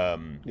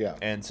 Yeah.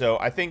 And so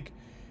I think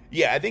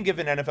if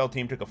an NFL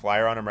team took a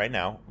flyer on him right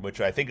now,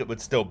 which I think it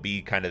would still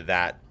be kind of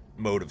that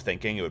mode of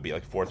thinking, it would be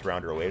like 4th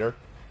round or later,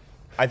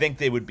 I think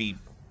they would be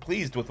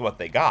pleased with what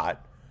they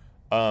got.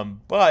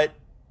 But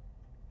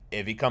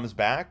if he comes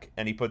back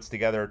and he puts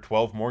together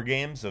 12 more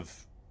games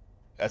of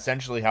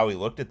essentially how he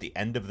looked at the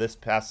end of this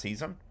past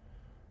season,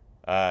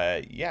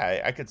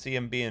 I could see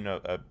him being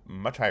a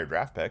much higher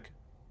draft pick.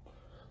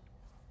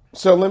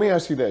 So let me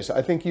ask you this.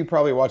 I think you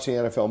probably watch the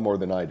NFL more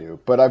than I do,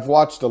 but I've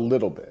watched a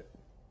little bit.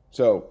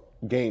 So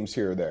games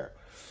here or there.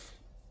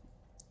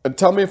 And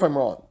tell me if I'm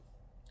wrong.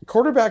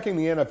 Quarterbacking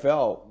the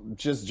NFL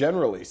just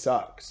generally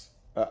sucks.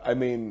 I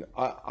mean,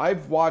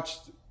 I've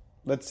watched,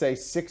 let's say,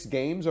 6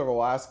 games over the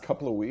last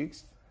couple of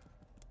weeks.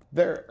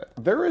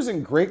 There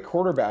isn't great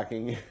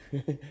quarterbacking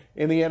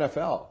in the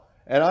NFL.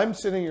 And I'm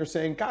sitting here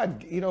saying,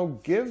 God,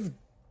 give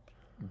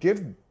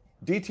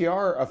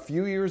DTR a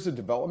few years of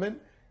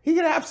development. He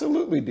could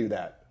absolutely do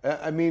that.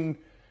 I mean,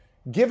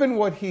 given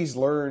what he's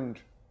learned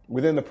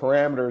within the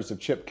parameters of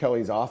Chip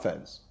Kelly's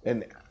offense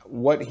and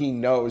what he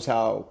knows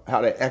how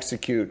to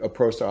execute a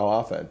pro-style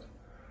offense,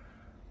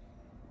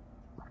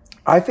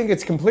 I think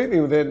it's completely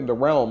within the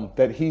realm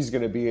that he's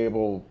going to be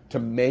able to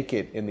make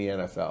it in the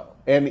NFL.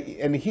 And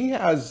he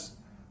has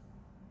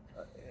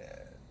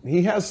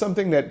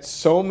something that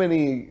so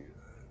many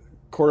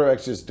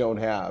quarterbacks just don't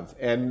have,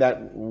 and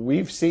that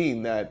we've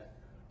seen that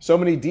so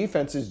many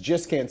defenses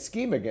just can't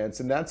scheme against,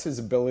 and that's his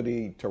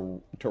ability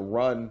to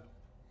run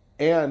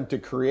and to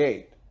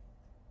create.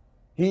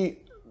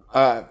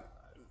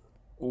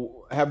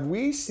 Have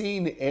we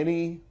seen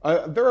any...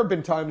 there have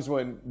been times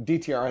when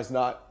DTR has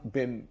not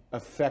been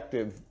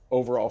effective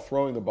overall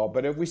throwing the ball,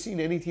 but have we seen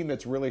any team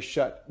that's really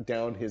shut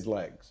down his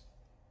legs?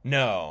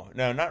 No,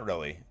 not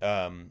really.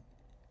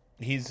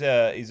 He's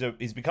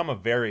become a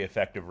very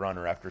effective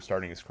runner after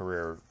starting his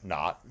career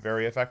not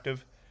very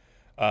effective.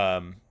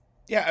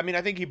 Yeah, I mean,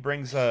 I think he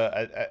brings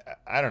I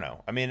don't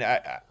know. I mean,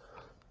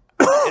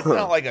 it's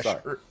not like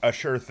a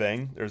sure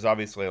thing. There's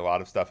obviously a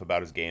lot of stuff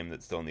about his game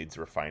that still needs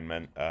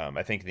refinement.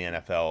 I think in the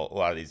NFL, a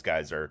lot of these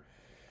guys are,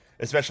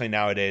 especially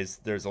nowadays,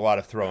 there's a lot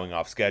of throwing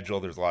off schedule.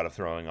 There's a lot of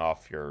throwing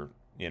off your,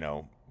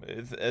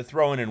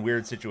 throwing in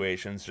weird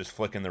situations, just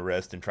flicking the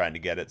wrist and trying to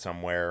get it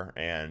somewhere.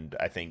 And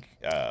I think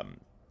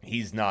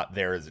he's not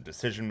there as a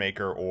decision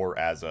maker or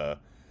as a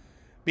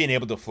being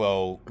able to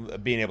throw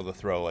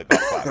like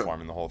off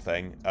platform and the whole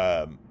thing.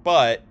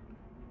 But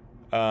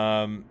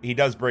he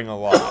does bring a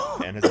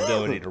lot, and his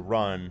ability to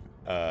run,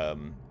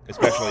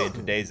 especially in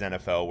today's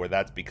NFL, where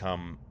that's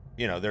become,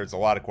 there's a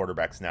lot of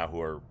quarterbacks now who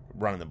are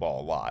running the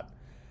ball a lot.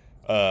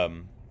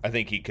 I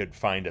think he could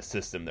find a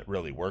system that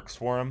really works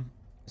for him.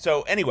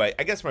 So anyway,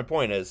 I guess my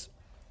point is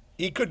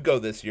he could go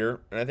this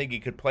year, and I think he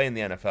could play in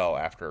the NFL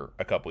after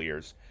a couple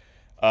years.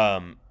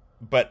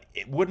 But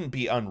it wouldn't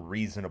be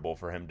unreasonable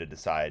for him to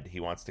decide he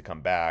wants to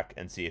come back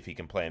and see if he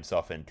can play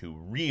himself into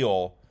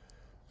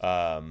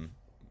um,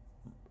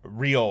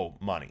 real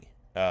money,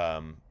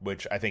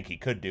 which I think he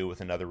could do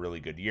with another really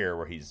good year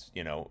where he's,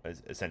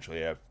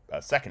 essentially a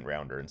second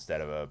rounder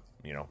instead of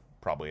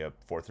probably a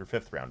fourth or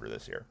fifth rounder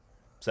this year.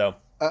 So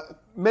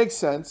Makes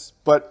sense.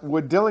 But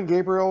would Dylan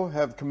Gabriel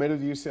have committed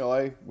to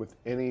UCLA with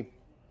any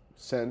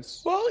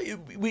sense? Well,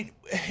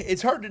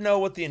 it's hard to know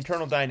what the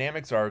internal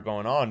dynamics are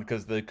going on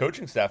because the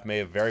coaching staff may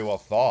have very well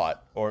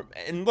thought,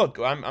 and look,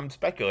 I'm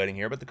speculating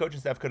here, but the coaching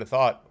staff could have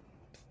thought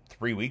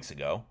 3 weeks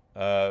ago,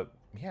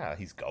 yeah,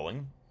 he's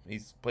going.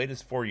 He's played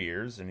his 4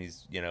 years, and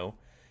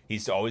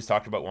he's always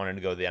talked about wanting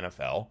to go to the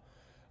NFL.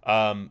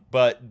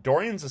 But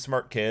Dorian's a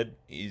smart kid.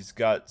 He's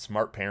got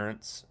smart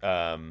parents.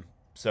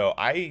 So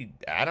I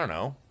don't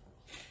know.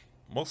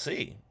 We'll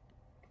see.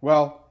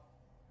 Well,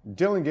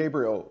 Dylan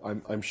Gabriel,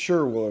 I'm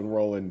sure will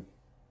enroll in.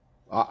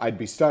 I'd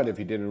be stunned if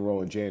he didn't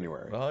enroll in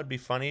January. Well, it'd be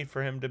funny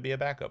for him to be a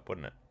backup,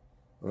 wouldn't it?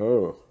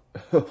 Oh,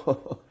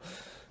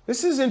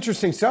 this is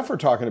interesting stuff we're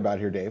talking about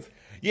here, Dave.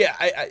 Yeah,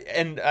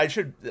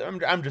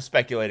 I'm just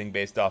speculating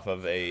based off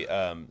of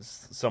a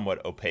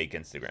somewhat opaque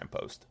Instagram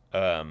post.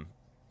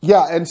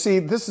 Yeah, and see,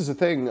 this is the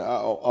thing.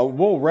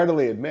 We'll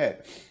readily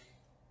admit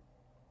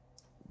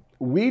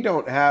we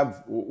don't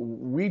have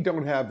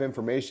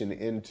information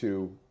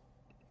into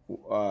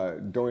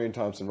Dorian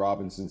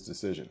Thompson-Robinson's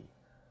decision,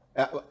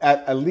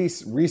 at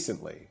least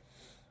recently.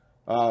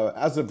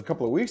 As of a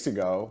couple of weeks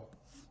ago,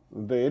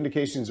 the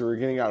indications we were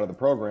getting out of the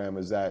program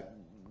is that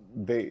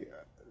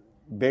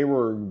they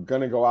were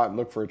going to go out and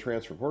look for a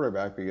transfer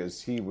quarterback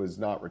because he was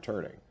not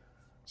returning.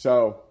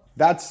 So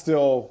that's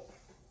still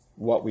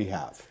what we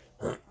have.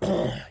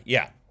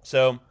 Yeah.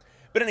 So,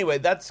 but anyway,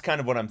 that's kind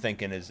of what I'm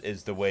thinking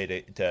is the way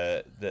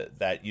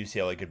that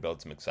UCLA could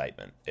build some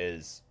excitement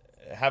is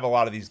have a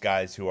lot of these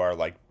guys who are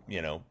like,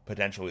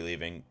 potentially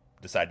leaving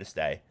decide to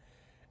stay.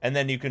 And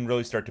then you can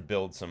really start to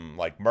build some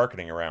like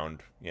marketing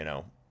around,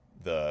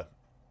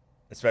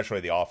 especially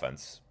the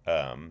offense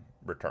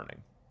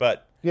returning.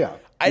 But yeah,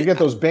 you get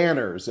those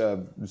banners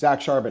of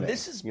Zach Charbonnet.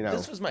 This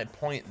was my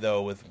point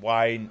though with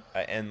why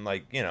and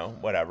like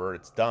whatever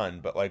it's done,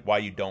 but like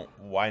why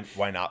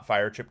not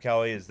fire Chip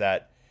Kelly is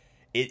that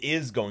it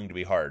is going to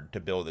be hard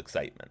to build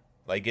excitement.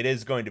 Like it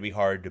is going to be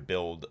hard to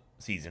build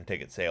season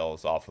ticket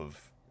sales off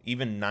of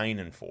even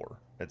 9-4.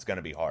 It's going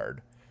to be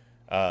hard,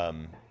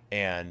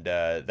 and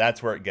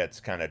that's where it gets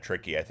kind of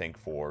tricky. I think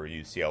for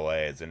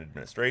UCLA as an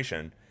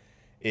administration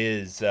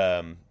is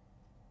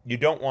you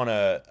don't want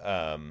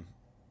to.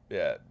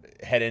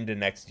 Head into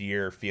next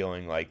year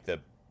feeling like the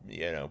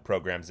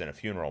program's in a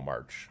funeral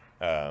march,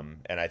 and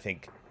I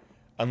think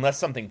unless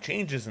something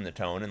changes in the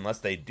tone, unless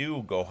they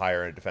do go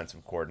hire a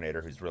defensive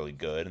coordinator who's really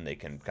good and they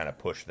can kind of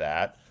push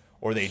that,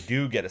 or they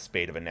do get a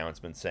spate of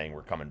announcements saying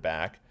we're coming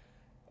back,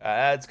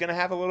 it's going to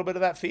have a little bit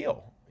of that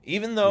feel.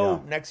 Even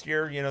though next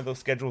year, the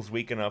schedule's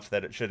weak enough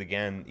that it should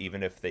again,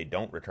 even if they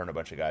don't return a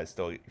bunch of guys,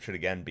 still should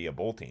again be a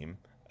bowl team.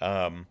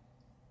 I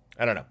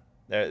don't know.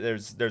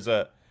 There's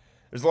a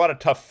lot of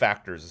tough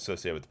factors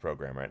associated with the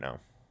program right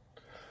now.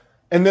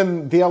 And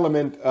then the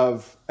element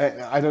of,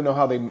 I don't know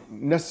how they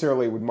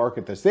necessarily would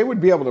market this. They would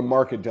be able to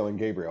market Dylan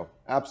Gabriel,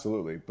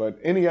 absolutely. But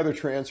any other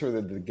transfer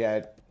that they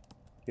get,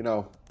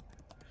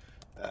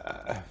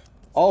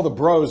 all the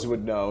bros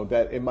would know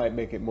that it might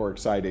make it more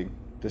exciting.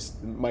 This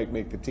might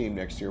make the team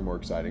next year more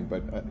exciting.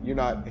 But you're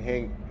not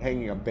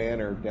hanging a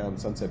banner down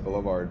Sunset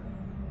Boulevard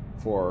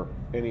for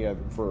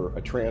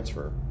a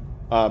transfer.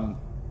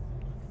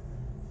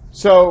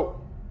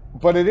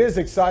 But it is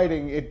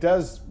exciting. It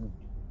does.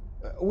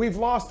 We've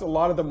lost a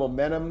lot of the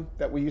momentum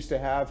that we used to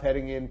have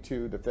heading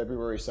into the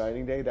February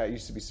signing day. That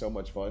used to be so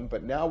much fun.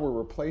 But now we're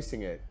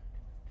replacing it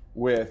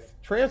with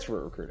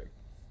transfer recruiting.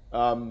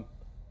 And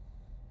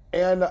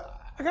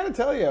I got to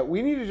tell you,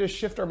 we need to just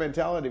shift our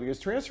mentality because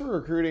transfer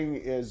recruiting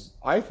is,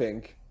 I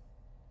think,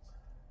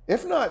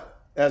 if not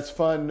as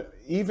fun,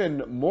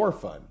 even more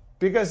fun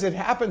because it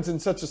happens in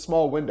such a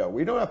small window.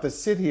 We don't have to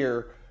sit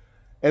here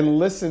and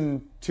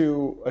listen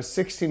to a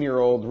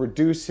 16-year-old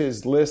reduce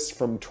his list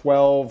from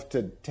 12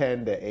 to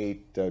 10 to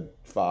 8 to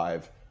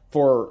 5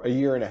 for a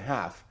year and a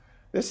half.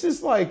 This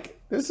is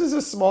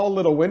a small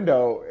little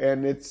window,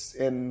 and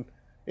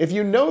if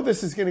you know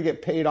this is going to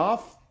get paid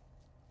off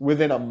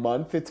within a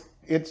month,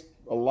 it's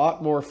a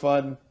lot more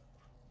fun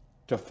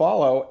to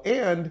follow.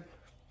 And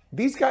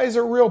these guys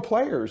are real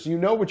players. You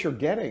know what you're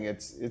getting.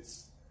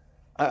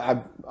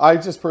 I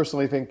just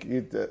personally think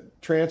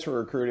transfer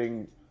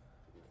recruiting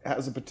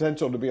has the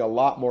potential to be a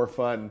lot more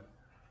fun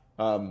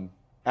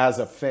as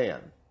a fan.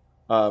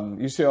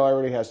 UCLA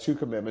already has 2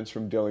 commitments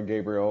from Dylan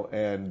Gabriel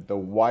and the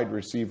wide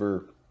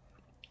receiver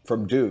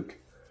from Duke,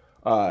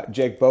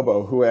 Jake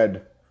Bobo, who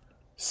had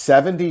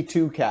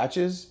 72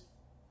 catches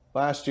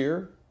last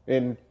year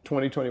in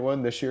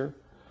 2021, this year.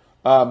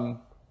 And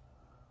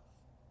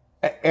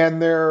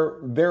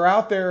they're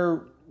out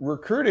there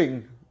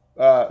recruiting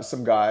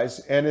some guys,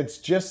 and it's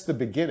just the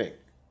beginning.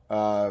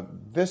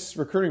 This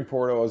recruiting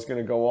portal is going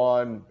to go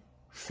on,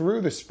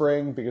 through the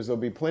spring, because there'll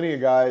be plenty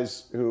of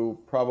guys who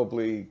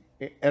probably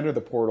enter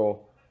the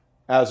portal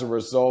as a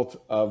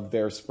result of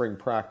their spring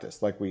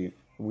practice, like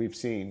we've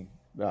seen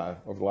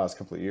over the last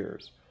couple of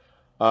years.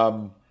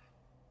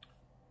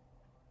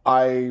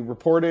 I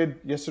reported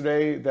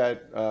yesterday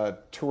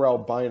that Terrell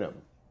Bynum,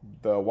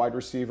 the wide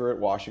receiver at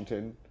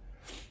Washington,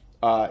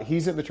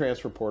 he's in the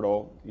transfer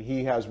portal.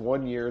 He has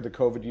 1 year, the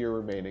COVID year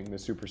remaining, the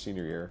super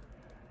senior year.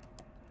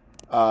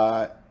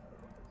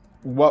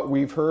 What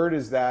we've heard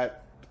is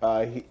that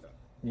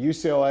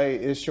UCLA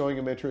is showing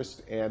him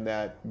interest, and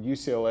that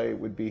UCLA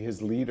would be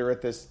his leader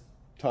at this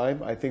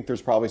time. I think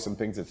there's probably some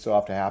things that still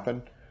have to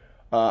happen.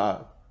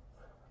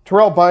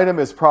 Terrell Bynum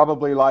is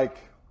probably like,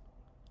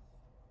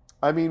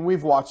 I mean,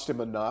 we've watched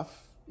him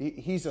enough.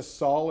 He's a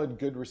solid,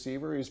 good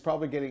receiver. He was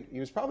probably going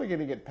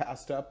to get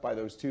passed up by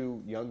those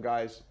two young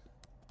guys,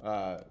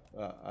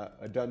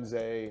 Adunze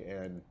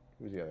and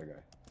who's the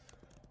other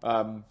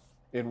guy,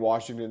 in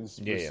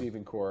Washington's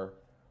receiving core.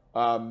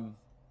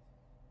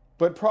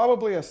 But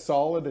probably a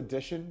solid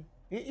addition.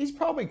 He's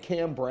probably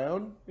Cam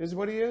Brown is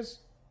what he is.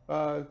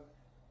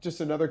 Just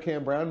another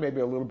Cam Brown,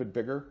 maybe a little bit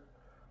bigger.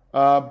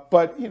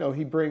 But,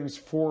 he brings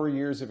 4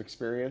 years of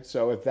experience.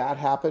 So if that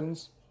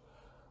happens,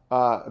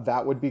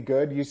 that would be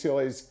good.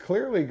 UCLA is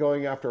clearly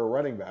going after a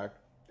running back.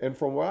 And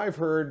from what I've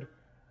heard,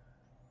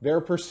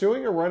 they're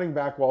pursuing a running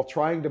back while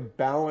trying to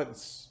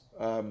balance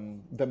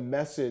the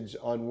message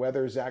on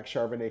whether Zach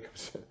Charbonnet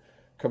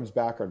comes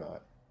back or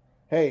not.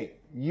 Hey,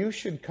 you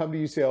should come to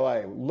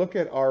UCLA. Look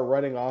at our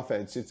running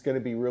offense. It's going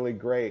to be really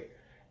great.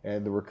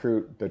 And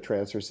the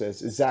transfer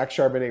says, is Zach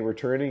Charbonnet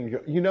returning?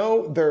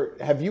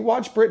 Have you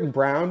watched Britton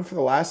Brown for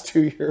the last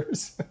 2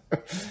 years?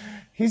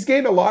 He's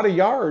gained a lot of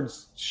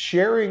yards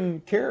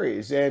sharing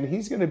carries, and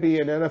he's going to be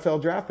an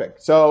NFL draft pick.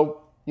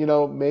 So,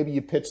 maybe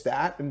you pitch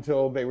that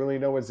until they really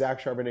know what Zach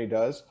Charbonnet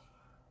does.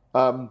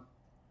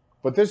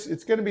 But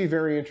it's going to be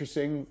very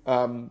interesting.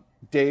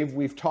 Dave,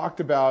 we've talked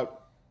about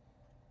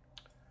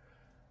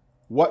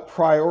what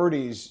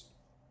priorities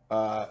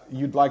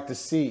you'd like to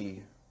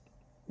see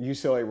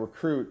UCLA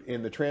recruit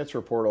in the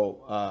transfer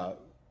portal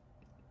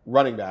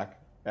running back,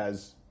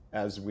 as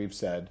we've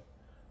said.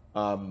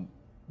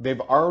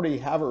 They've already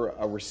have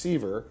a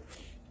receiver,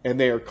 and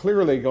they are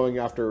clearly going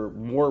after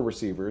more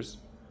receivers.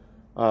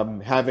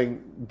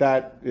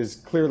 That is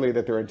clearly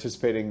that they're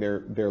anticipating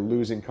they're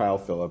losing Kyle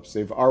Phillips.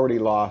 They've already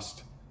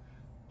lost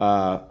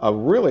a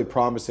really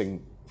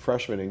promising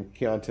freshman in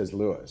Keontez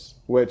Lewis,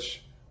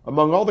 which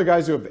among all the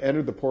guys who have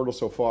entered the portal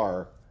so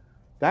far,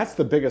 that's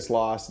the biggest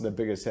loss and the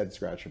biggest head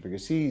scratcher,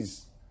 because he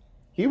was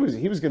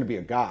going to be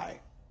a guy.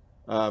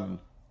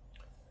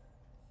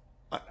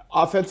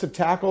 Offensive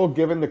tackle,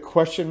 given the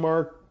question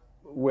mark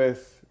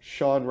with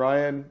Sean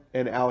Ryan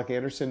and Alec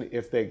Anderson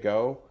if they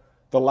go,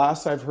 the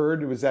last I've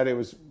heard was that it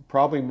was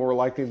probably more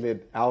likely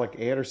that Alec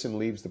Anderson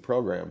leaves the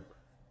program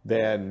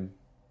than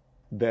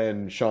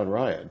Sean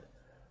Ryan.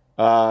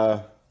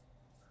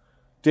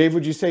 Dave,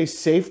 would you say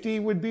safety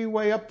would be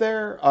way up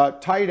there?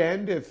 Tight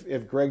end,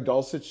 if Greg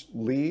Dulcich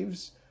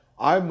leaves.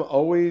 I'm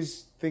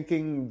always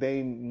thinking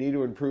they need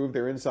to improve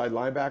their inside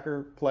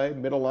linebacker play.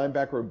 Middle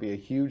linebacker would be a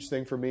huge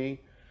thing for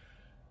me.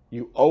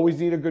 You always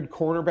need a good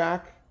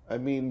cornerback. I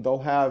mean, they'll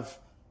have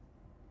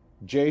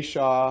Jay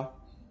Shaw,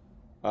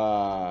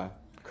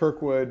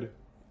 Kirkwood,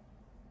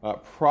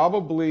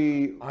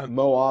 probably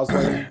Mo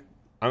Osler.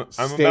 I'm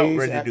about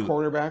ready to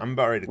cornerback. I'm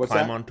about ready to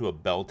climb onto a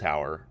bell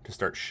tower to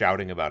start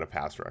shouting about a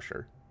pass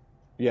rusher.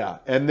 Yeah,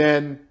 and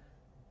then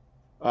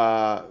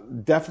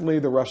definitely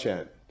the rush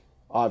end,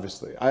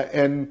 obviously.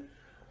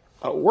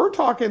 We're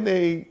talking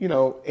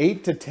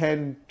 8 to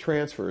 10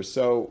 transfers.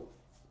 So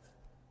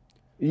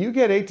you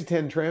get 8 to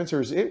 10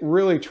 transfers, it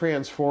really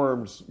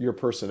transforms your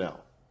personnel.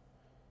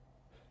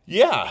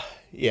 Yeah,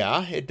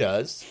 it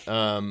does.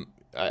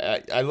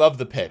 I love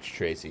the pitch,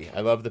 Tracy. I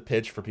love the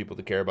pitch for people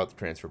to care about the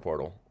transfer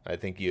portal. I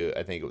think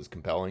it was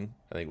compelling.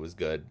 I think it was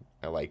good.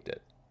 I liked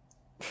it.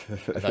 I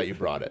thought you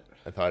brought it.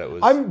 I thought it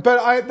was.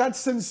 That's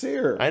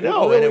sincere. I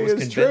know, really, and it was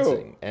convincing.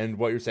 True. And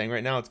what you're saying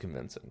right now, it's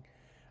convincing.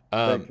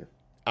 Thank you.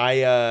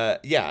 I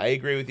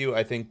agree with you.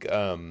 I think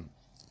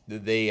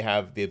they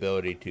have the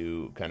ability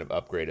to kind of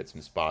upgrade at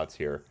some spots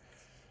here.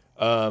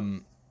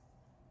 I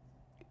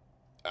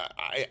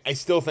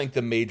still think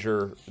the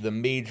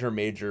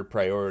major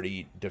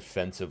priority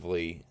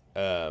defensively,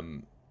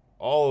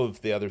 all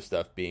of the other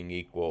stuff being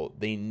equal,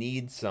 they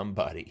need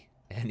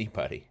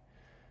anybody.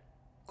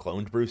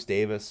 Cloned Bruce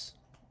Davis,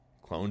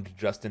 cloned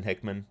Justin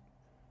Hickman,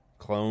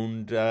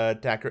 cloned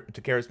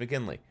Takkarist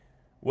McKinley,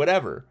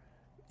 whatever.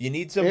 You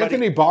need somebody.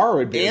 Anthony Barr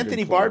would be.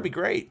 Anthony Barr would be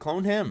great.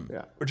 Clone him,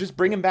 or just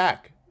bring him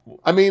back.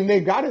 I mean,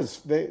 they got his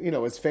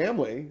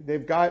family.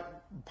 They've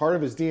got part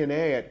of his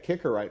DNA at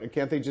kicker, right?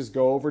 Can't they just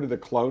go over to the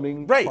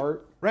cloning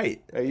part?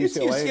 Right. At It's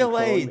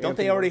UCLA. Don't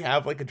they already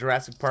have like a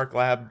Jurassic Park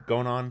lab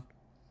going on?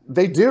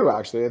 They do,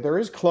 actually. There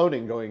is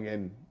cloning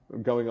going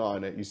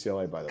on at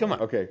UCLA, by the way. Come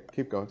on. Okay,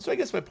 keep going. So I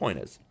guess my point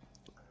is,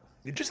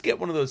 you just get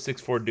one of those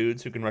 6'4"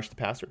 dudes who can rush the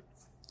passer.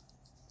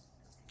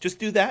 Just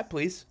do that,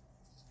 please.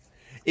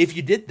 If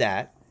you did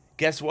that,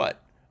 guess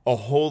what? a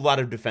whole lot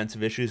of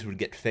defensive issues would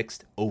get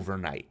fixed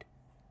overnight.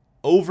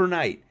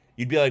 Overnight.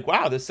 You'd be like,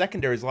 wow, this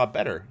secondary is a lot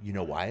better. You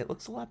know why it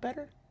looks a lot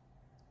better?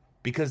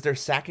 Because they're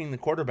sacking the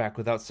quarterback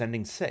without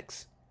sending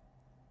 6.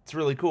 It's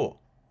really cool.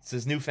 It's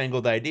this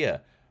newfangled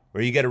idea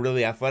where you get a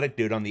really athletic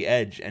dude on the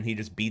edge and he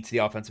just beats the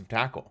offensive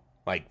tackle.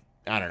 Like,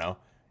 I don't know,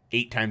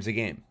 8 times a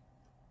game.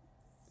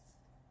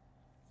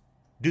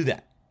 Do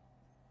that.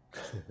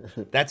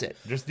 That's it.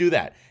 Just do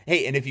that.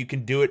 Hey, and if you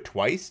can do it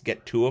twice,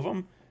 get 2 of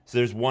them, so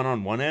there's one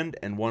on one end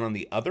and one on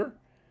the other,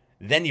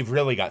 then you've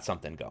really got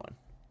something going.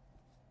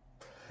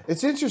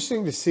 It's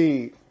interesting to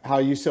see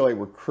how UCLA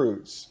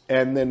recruits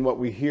and then what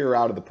we hear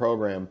out of the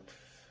program.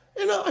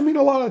 And I mean,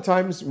 a lot of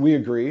times we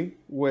agree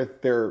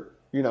with their,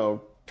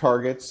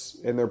 targets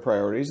and their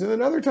priorities. And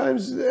then other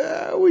times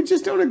we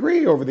just don't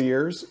agree over the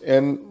years.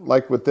 And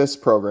like with this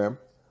program,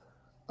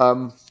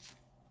 I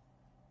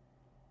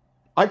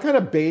kind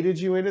of baited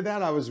you into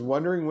that. I was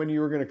wondering when you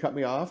were going to cut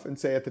me off and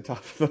say at the top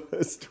of the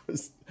list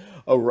was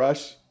a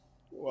rush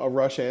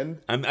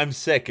end. I'm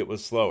sick. It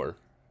was slower.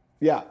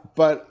 Yeah,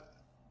 but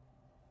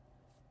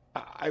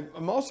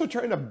I'm also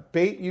trying to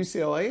bait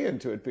UCLA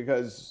into it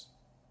because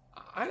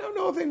I don't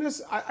know if they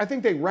I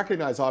think they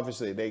recognize,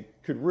 obviously, they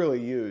could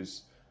really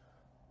use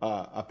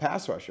a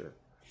pass rusher.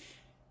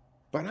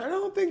 But I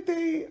don't think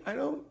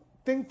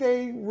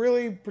they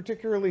really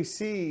particularly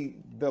see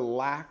the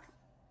lack,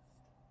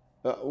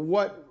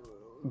 what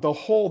the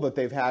hole that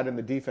they've had in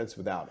the defense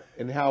without it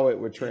and how it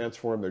would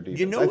transform their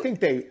defense. I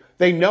think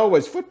they know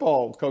as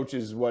football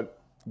coaches what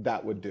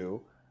that would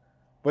do.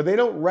 But they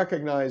don't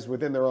recognize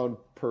within their own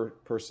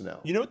personnel.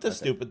 You know what the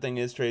stupid thing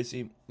is,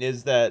 Tracy?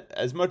 Is that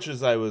as much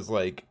as I was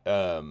like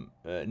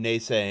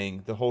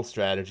naysaying the whole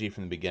strategy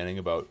from the beginning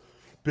about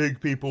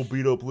big people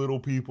beat up little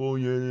people,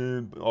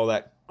 all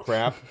that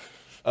crap.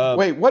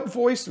 Wait, what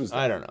voice was that?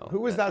 I don't know.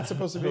 Who was that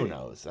supposed to be? Who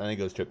knows? I think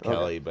it was Chip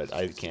Kelly, but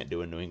I can't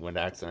do a New England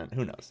accent.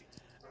 Who knows?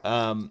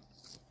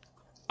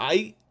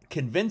 I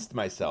convinced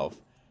myself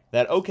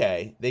that,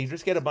 okay, they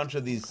just get a bunch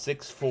of these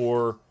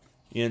 6'4",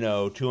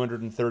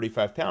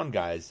 235-pound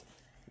guys,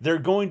 they're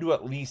going to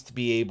at least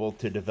be able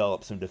to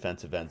develop some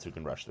defensive ends who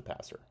can rush the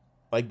passer.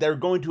 Like, they're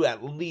going to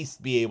at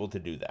least be able to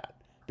do that.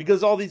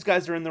 Because all these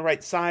guys are in the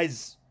right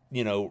size,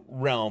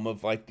 realm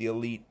of, like, the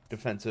elite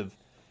defensive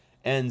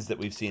ends that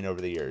we've seen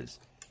over the years.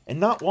 And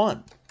not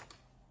one.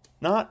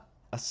 Not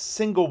a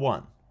single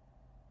one.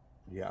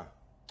 Yeah.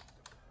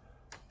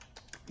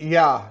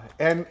 Yeah,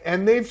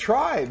 and they've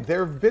tried.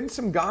 There have been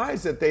some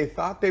guys that they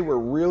thought they were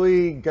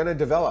really going to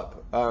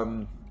develop.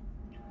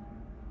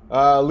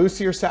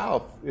 Lucier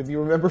South, if you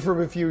remember from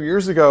a few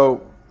years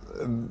ago,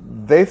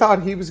 they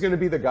thought he was going to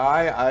be the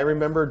guy. I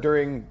remember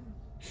during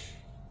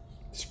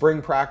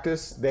spring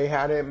practice, they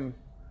had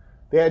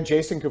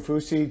Jason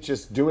Kafusi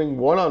just doing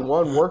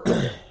one-on-one work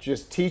with him,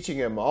 just teaching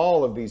him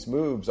all of these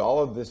moves,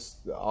 all of this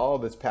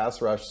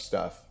pass rush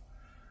stuff.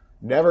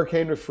 Never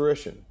came to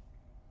fruition.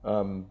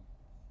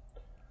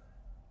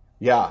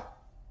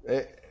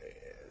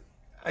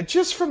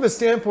 Just from the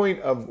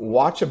standpoint of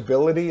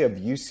watchability of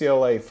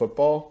UCLA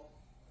football,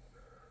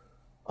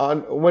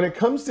 when it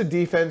comes to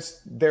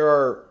defense, there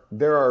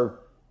are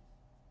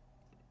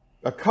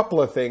a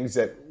couple of things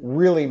that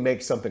really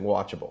make something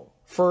watchable.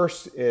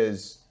 First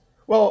is,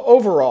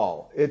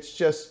 overall, it's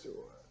just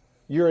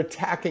you're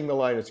attacking the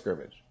line of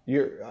scrimmage.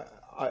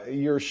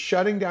 You're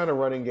shutting down a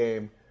running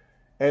game,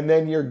 and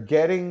then you're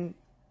getting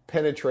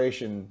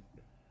penetration,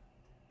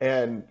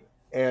 and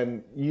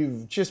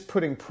you've just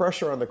putting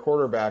pressure on the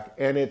quarterback,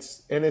 and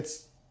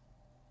it's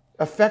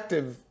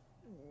effective,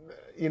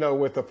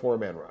 with a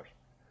 4-man rush.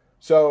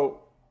 So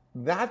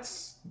that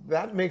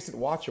makes it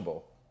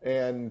watchable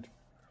and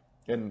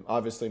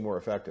obviously more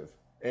effective.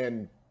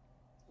 And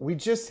we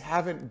just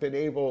haven't been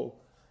able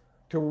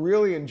to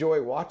really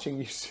enjoy watching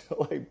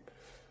UCLA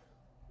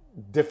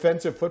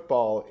defensive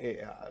football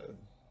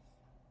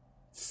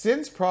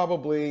since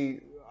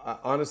probably,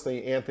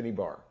 honestly, Anthony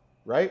Barr,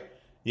 right?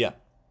 Yeah.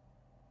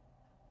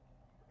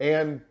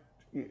 And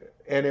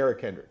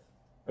Eric Kendrick.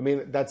 I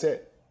mean, that's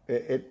it.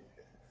 It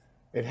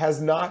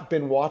has not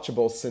been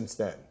watchable since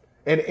then.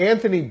 And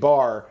Anthony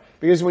Barr,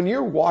 because when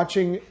you're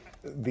watching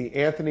the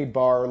Anthony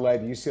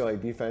Barr-led UCLA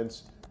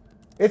defense,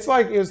 it's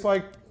like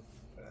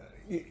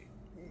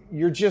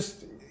you're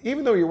just,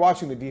 even though you're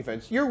watching the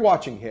defense, you're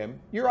watching him,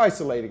 you're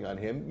isolating on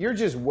him, you're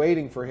just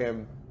waiting for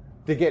him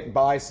to get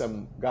by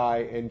some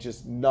guy and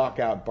just knock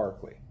out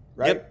Barkley,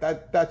 right?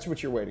 Yep. That's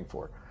what you're waiting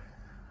for.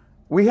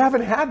 We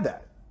haven't had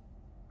that.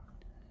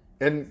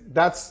 And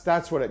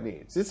that's what it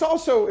needs.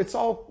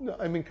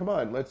 Come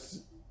on,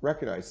 let's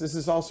recognize this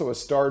is also a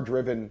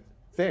star-driven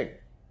thing,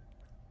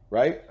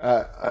 right?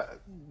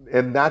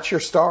 And that's your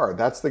star.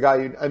 That's the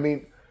guy.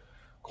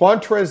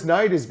 Quantrez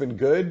Knight has been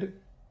good,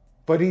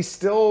 but he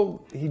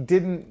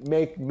didn't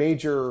make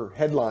major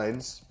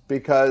headlines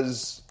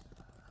because,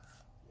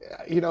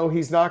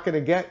 he's not going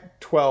to get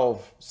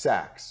 12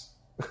 sacks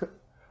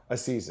a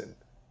season.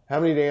 How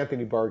many did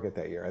Anthony Barr get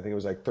that year? I think it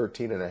was like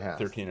 13 and a half.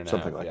 13 and a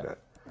something half, like that.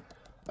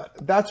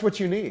 That's what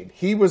you need.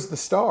 He was the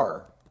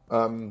star.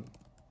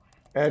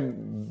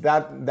 And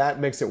that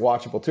makes it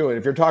watchable too. And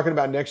if you're talking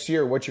about next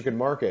year, what you can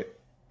market,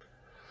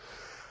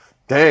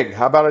 dang,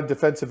 how about a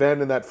defensive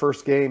end in that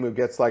first game who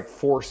gets like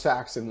 4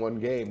 sacks in one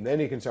game? Then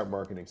you can start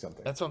marketing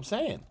something. That's what I'm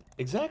saying.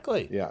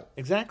 Exactly. Yeah.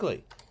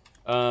 Exactly.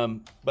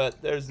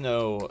 But there's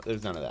none of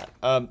that.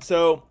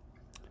 So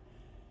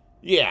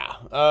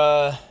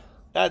yeah,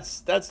 that's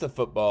the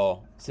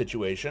football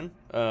situation.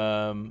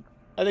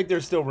 I think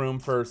there's still room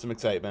for some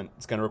excitement.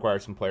 It's going to require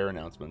some player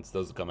announcements.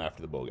 Those will come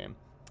after the bowl game.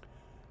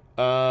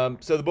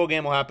 So the bowl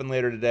game will happen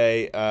later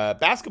today.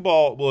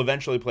 Basketball will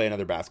eventually play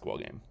another basketball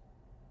game.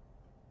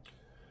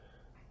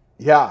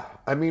 Yeah.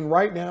 I mean,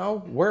 right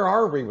now, where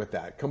are we with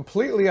that?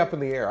 Completely up in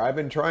the air. I've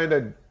been trying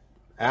to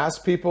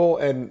ask people,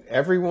 and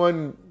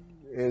everyone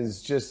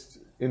is just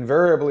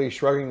invariably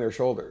shrugging their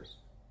shoulders,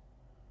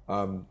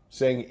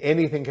 saying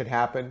anything could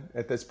happen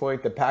at this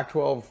point. The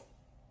Pac-12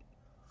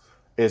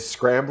 is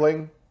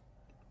scrambling.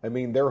 I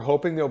mean, they're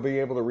hoping they'll be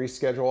able to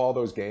reschedule all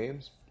those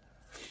games.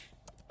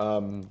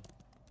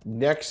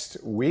 Next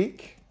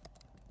week,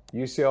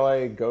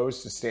 UCLA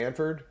goes to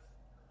Stanford.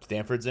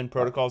 Stanford's in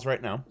protocols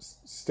right now.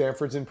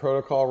 Stanford's in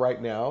protocol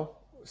right now.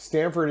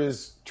 Stanford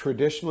is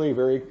traditionally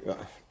very,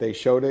 they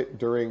showed it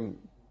during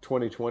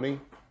 2020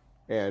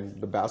 and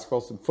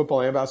the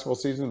football and basketball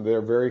season.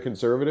 They're very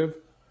conservative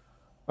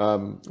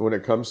when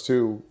it comes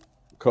to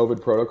COVID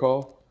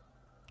protocol.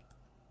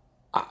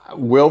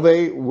 Will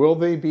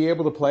they be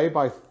able to play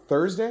by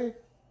Thursday?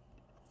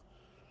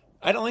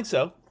 I don't think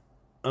so.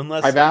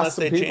 Unless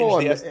they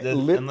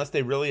unless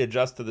they really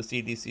adjust to the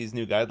CDC's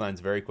new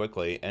guidelines very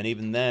quickly, and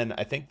even then,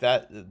 I think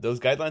that those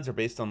guidelines are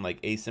based on like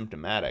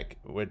asymptomatic.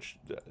 Which,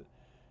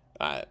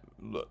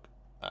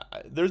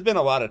 there's been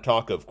a lot of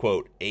talk of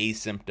quote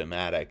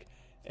asymptomatic,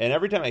 and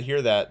every time I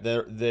hear that,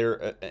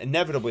 they're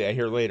inevitably I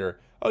hear later,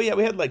 oh yeah,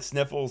 we had like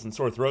sniffles and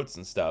sore throats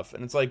and stuff,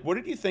 and it's like, what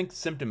did you think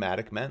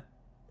symptomatic meant?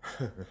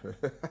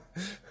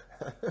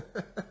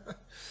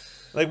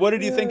 Like, what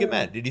did you think it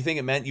meant? Did you think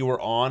it meant you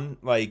were on,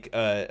 like,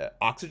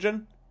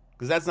 oxygen?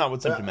 Because that's not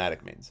what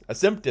symptomatic means. A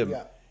symptom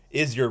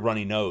is your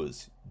runny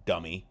nose,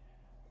 dummy.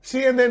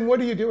 See, and then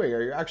what are you doing?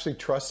 Are you actually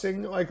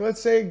trusting? Like,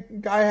 let's say a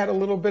guy had a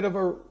little bit of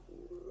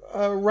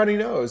a runny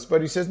nose, but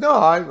he says, no,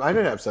 I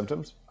didn't have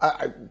symptoms.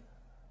 I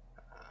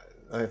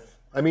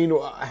mean,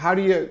 how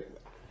do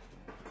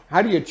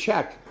you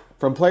check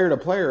from player to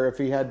player if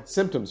he had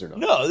symptoms or not?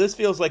 No, this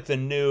feels like the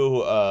new,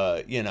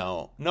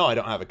 no, I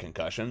don't have a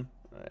concussion.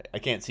 I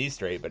can't see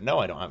straight, but no,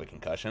 I don't have a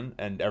concussion,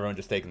 and everyone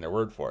just taking their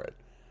word for it.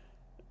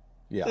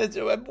 Yeah, it's,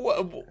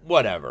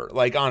 whatever.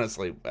 Like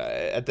honestly,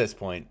 at this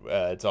point,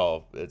 it's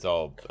all.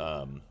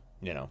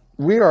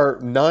 We are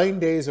 9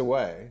 days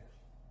away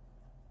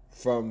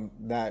from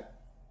that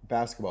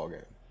basketball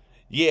game.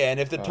 Yeah, and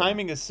if the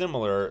timing is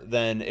similar,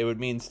 then it would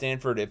mean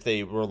Stanford, if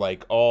they were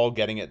like all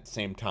getting it at the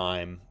same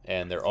time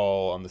and they're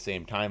all on the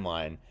same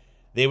timeline,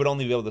 they would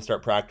only be able to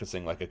start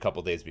practicing like a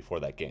couple days before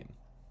that game.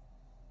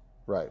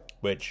 Right.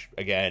 Which,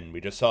 again,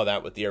 we just saw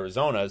that with the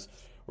Arizonas,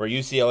 where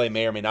UCLA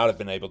may or may not have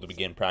been able to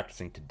begin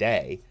practicing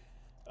today,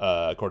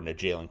 according to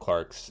Jalen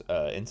Clark's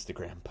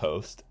Instagram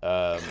post.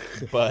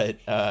 But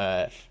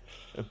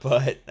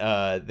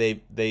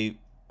they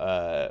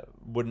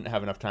wouldn't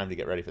have enough time to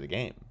get ready for the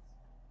game.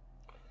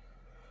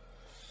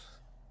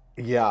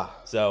 Yeah.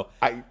 So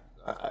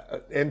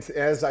and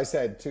as I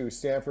said too,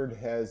 Stanford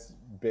has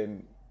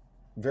been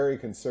very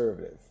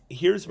conservative.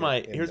 Here's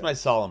my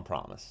solemn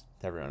promise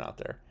to everyone out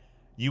there.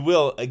 You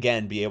will,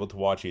 again, be able to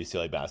watch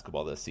UCLA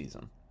basketball this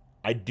season.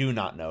 I do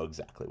not know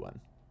exactly when.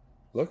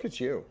 Look at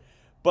you.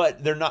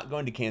 But they're not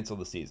going to cancel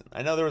the season.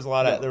 I know there was a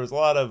lot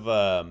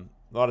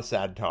of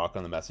sad talk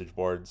on the message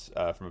boards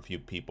from a few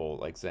people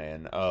like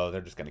saying, "Oh,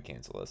 they're just going to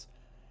cancel this."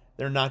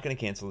 They're not going to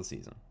cancel the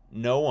season.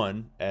 No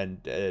one,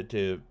 and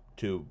to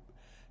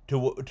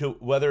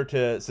whether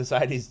to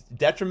society's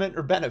detriment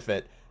or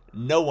benefit,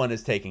 no one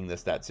is taking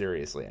this that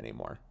seriously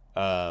anymore.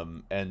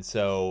 And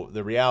so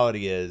the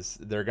reality is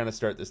they're going to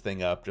start this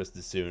thing up just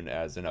as soon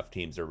as enough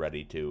teams are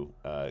ready to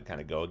kind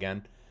of go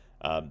again.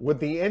 Would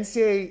the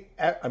NCAA,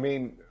 I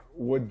mean,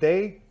 would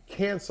they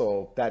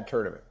cancel that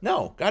tournament?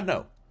 No, God,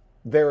 no.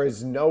 There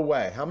is no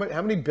way. How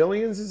many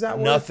billions is that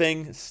worth?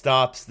 Nothing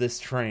stops this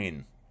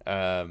train.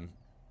 Yeah,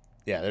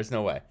 there's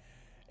no way.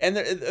 And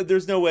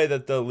there's no way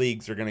that the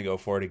leagues are going to go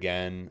for it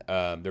again.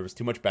 There was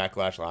too much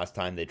backlash last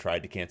time they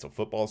tried to cancel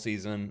football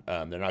season.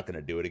 They're not going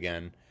to do it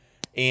again.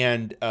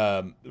 And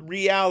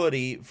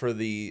reality for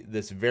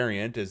this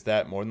variant is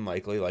that more than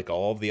likely, like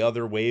all of the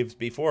other waves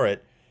before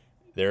it,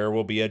 there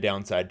will be a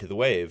downside to the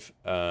wave,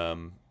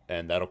 and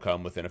that'll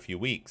come within a few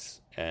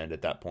weeks. And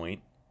at that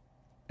point,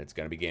 it's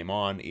going to be game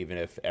on, even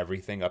if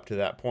everything up to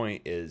that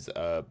point is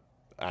a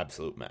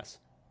absolute mess.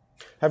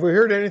 Have we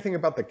heard anything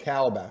about the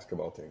Cal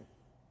basketball team?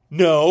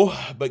 No,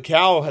 but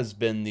Cal has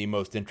been the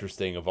most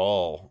interesting of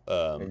all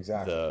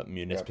the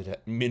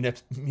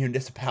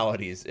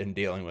municipalities in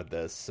dealing with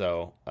this.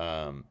 So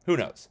who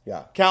knows?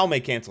 Yeah, Cal may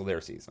cancel their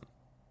season,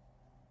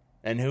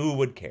 and who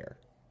would care?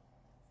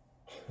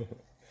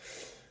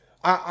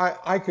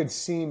 I could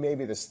see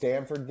maybe the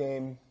Stanford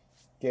game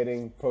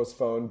getting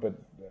postponed, but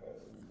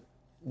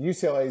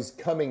UCLA's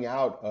coming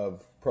out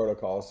of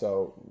protocol,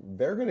 so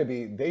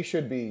they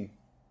should be,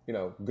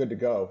 good to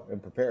go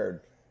and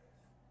prepared.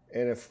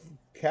 And if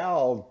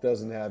Cal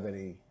doesn't have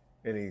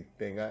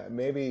anything,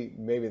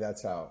 maybe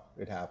that's how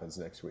it happens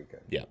next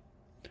weekend. Yeah.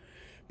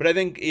 But I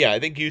think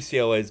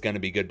UCLA is going to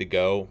be good to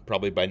go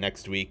probably by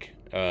next week.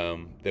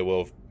 They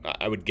will.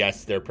 I would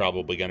guess they're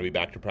probably going to be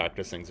back to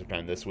practicing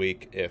sometime this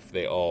week if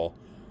they all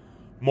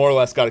more or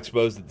less got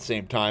exposed at the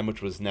same time,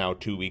 which was now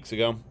 2 weeks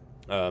ago.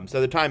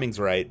 So the timing's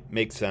right,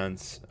 makes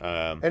sense.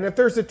 And if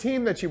there's a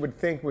team that you would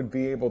think would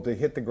be able to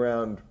hit the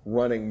ground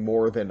running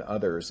more than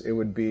others, it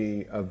would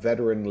be a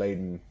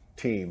veteran-laden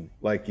team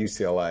like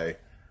UCLA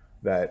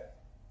that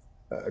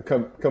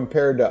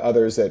compared to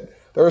others that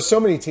there are so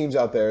many teams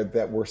out there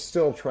that were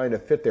still trying to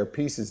fit their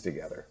pieces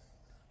together.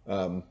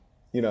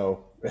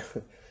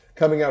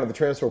 Coming out of the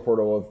transfer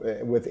portal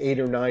with 8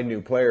 or 9 new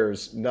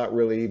players, not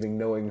really even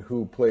knowing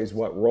who plays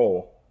what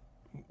role,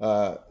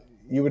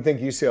 you would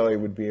think UCLA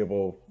would be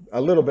able a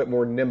little bit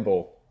more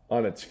nimble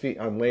on its feet,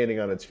 on landing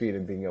on its feet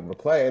and being able to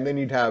play. And then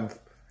you'd have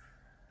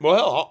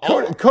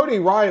Cody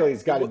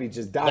Riley's got to be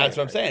just dying. That's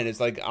what I'm saying. It's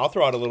like I'll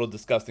throw out a little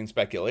disgusting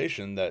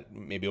speculation that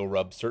maybe will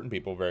rub certain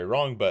people very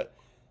wrong, but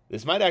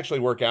this might actually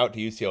work out to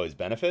UCLA's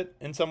benefit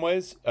in some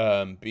ways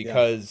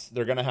because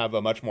they're going to have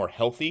a much more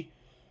healthy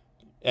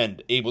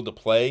and able to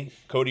play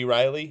Cody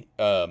Riley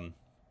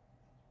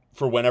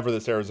for whenever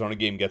this Arizona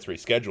game gets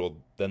rescheduled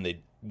than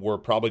they were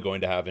probably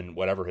going to have in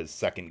whatever his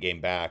second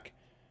game back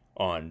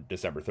on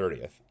December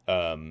 30th.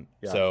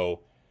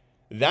 So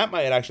that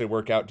might actually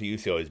work out to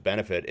UCLA's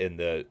benefit in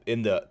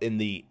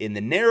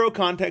the narrow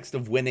context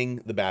of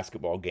winning the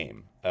basketball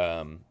game.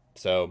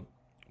 So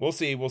we'll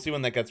see. We'll see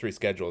when that gets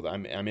rescheduled.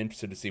 I'm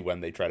interested to see when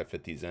they try to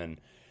fit these in.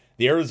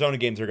 The Arizona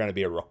games are going to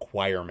be a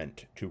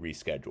requirement to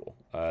reschedule.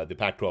 The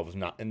Pac-12 is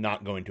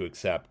not going to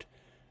accept.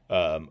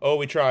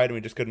 We tried and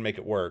we just couldn't make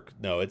it work.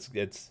 No,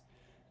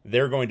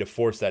 they're going to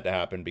force that to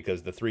happen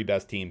because the 3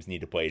 best teams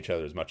need to play each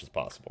other as much as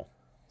possible.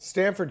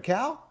 Stanford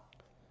Cal?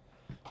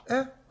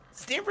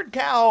 Stanford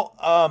Cal,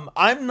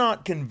 I'm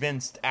not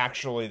convinced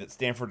actually that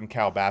Stanford and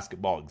Cal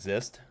basketball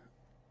exist.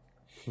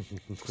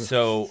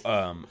 So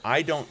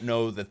I don't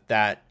know that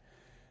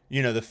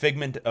the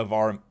figment of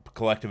our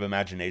collective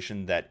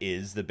imagination that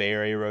is the Bay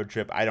Area road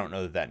trip, I don't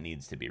know that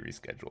needs to be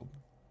rescheduled.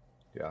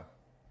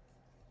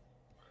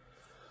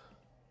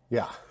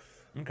 Yeah.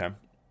 Okay.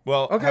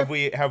 Well, have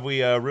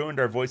we ruined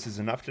our voices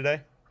enough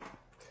today?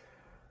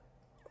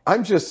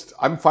 I'm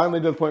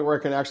finally to the point where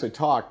I can actually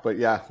talk, but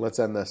yeah, let's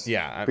end this.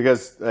 Yeah.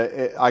 Because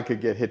I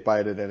could get hit by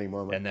it at any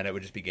moment. And then it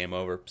would just be game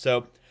over.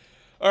 So,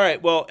 all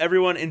right, well,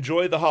 everyone,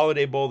 enjoy the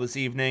Holiday Bowl this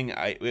evening.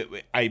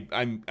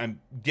 I'm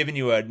giving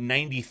you a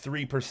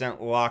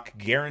 93% lock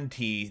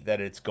guarantee that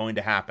it's going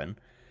to happen.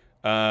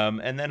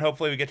 And then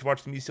hopefully we get to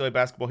watch some UCLA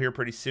basketball here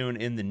pretty soon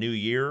in the new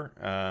year.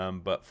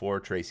 But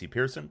for Tracy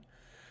Pearson,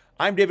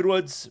 I'm David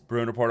Woods,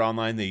 Bruin Report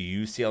Online,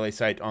 the UCLA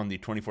site on the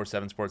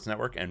 24/7 Sports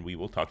Network, and we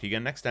will talk to you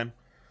again next time.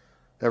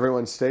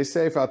 Everyone stay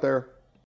safe out there.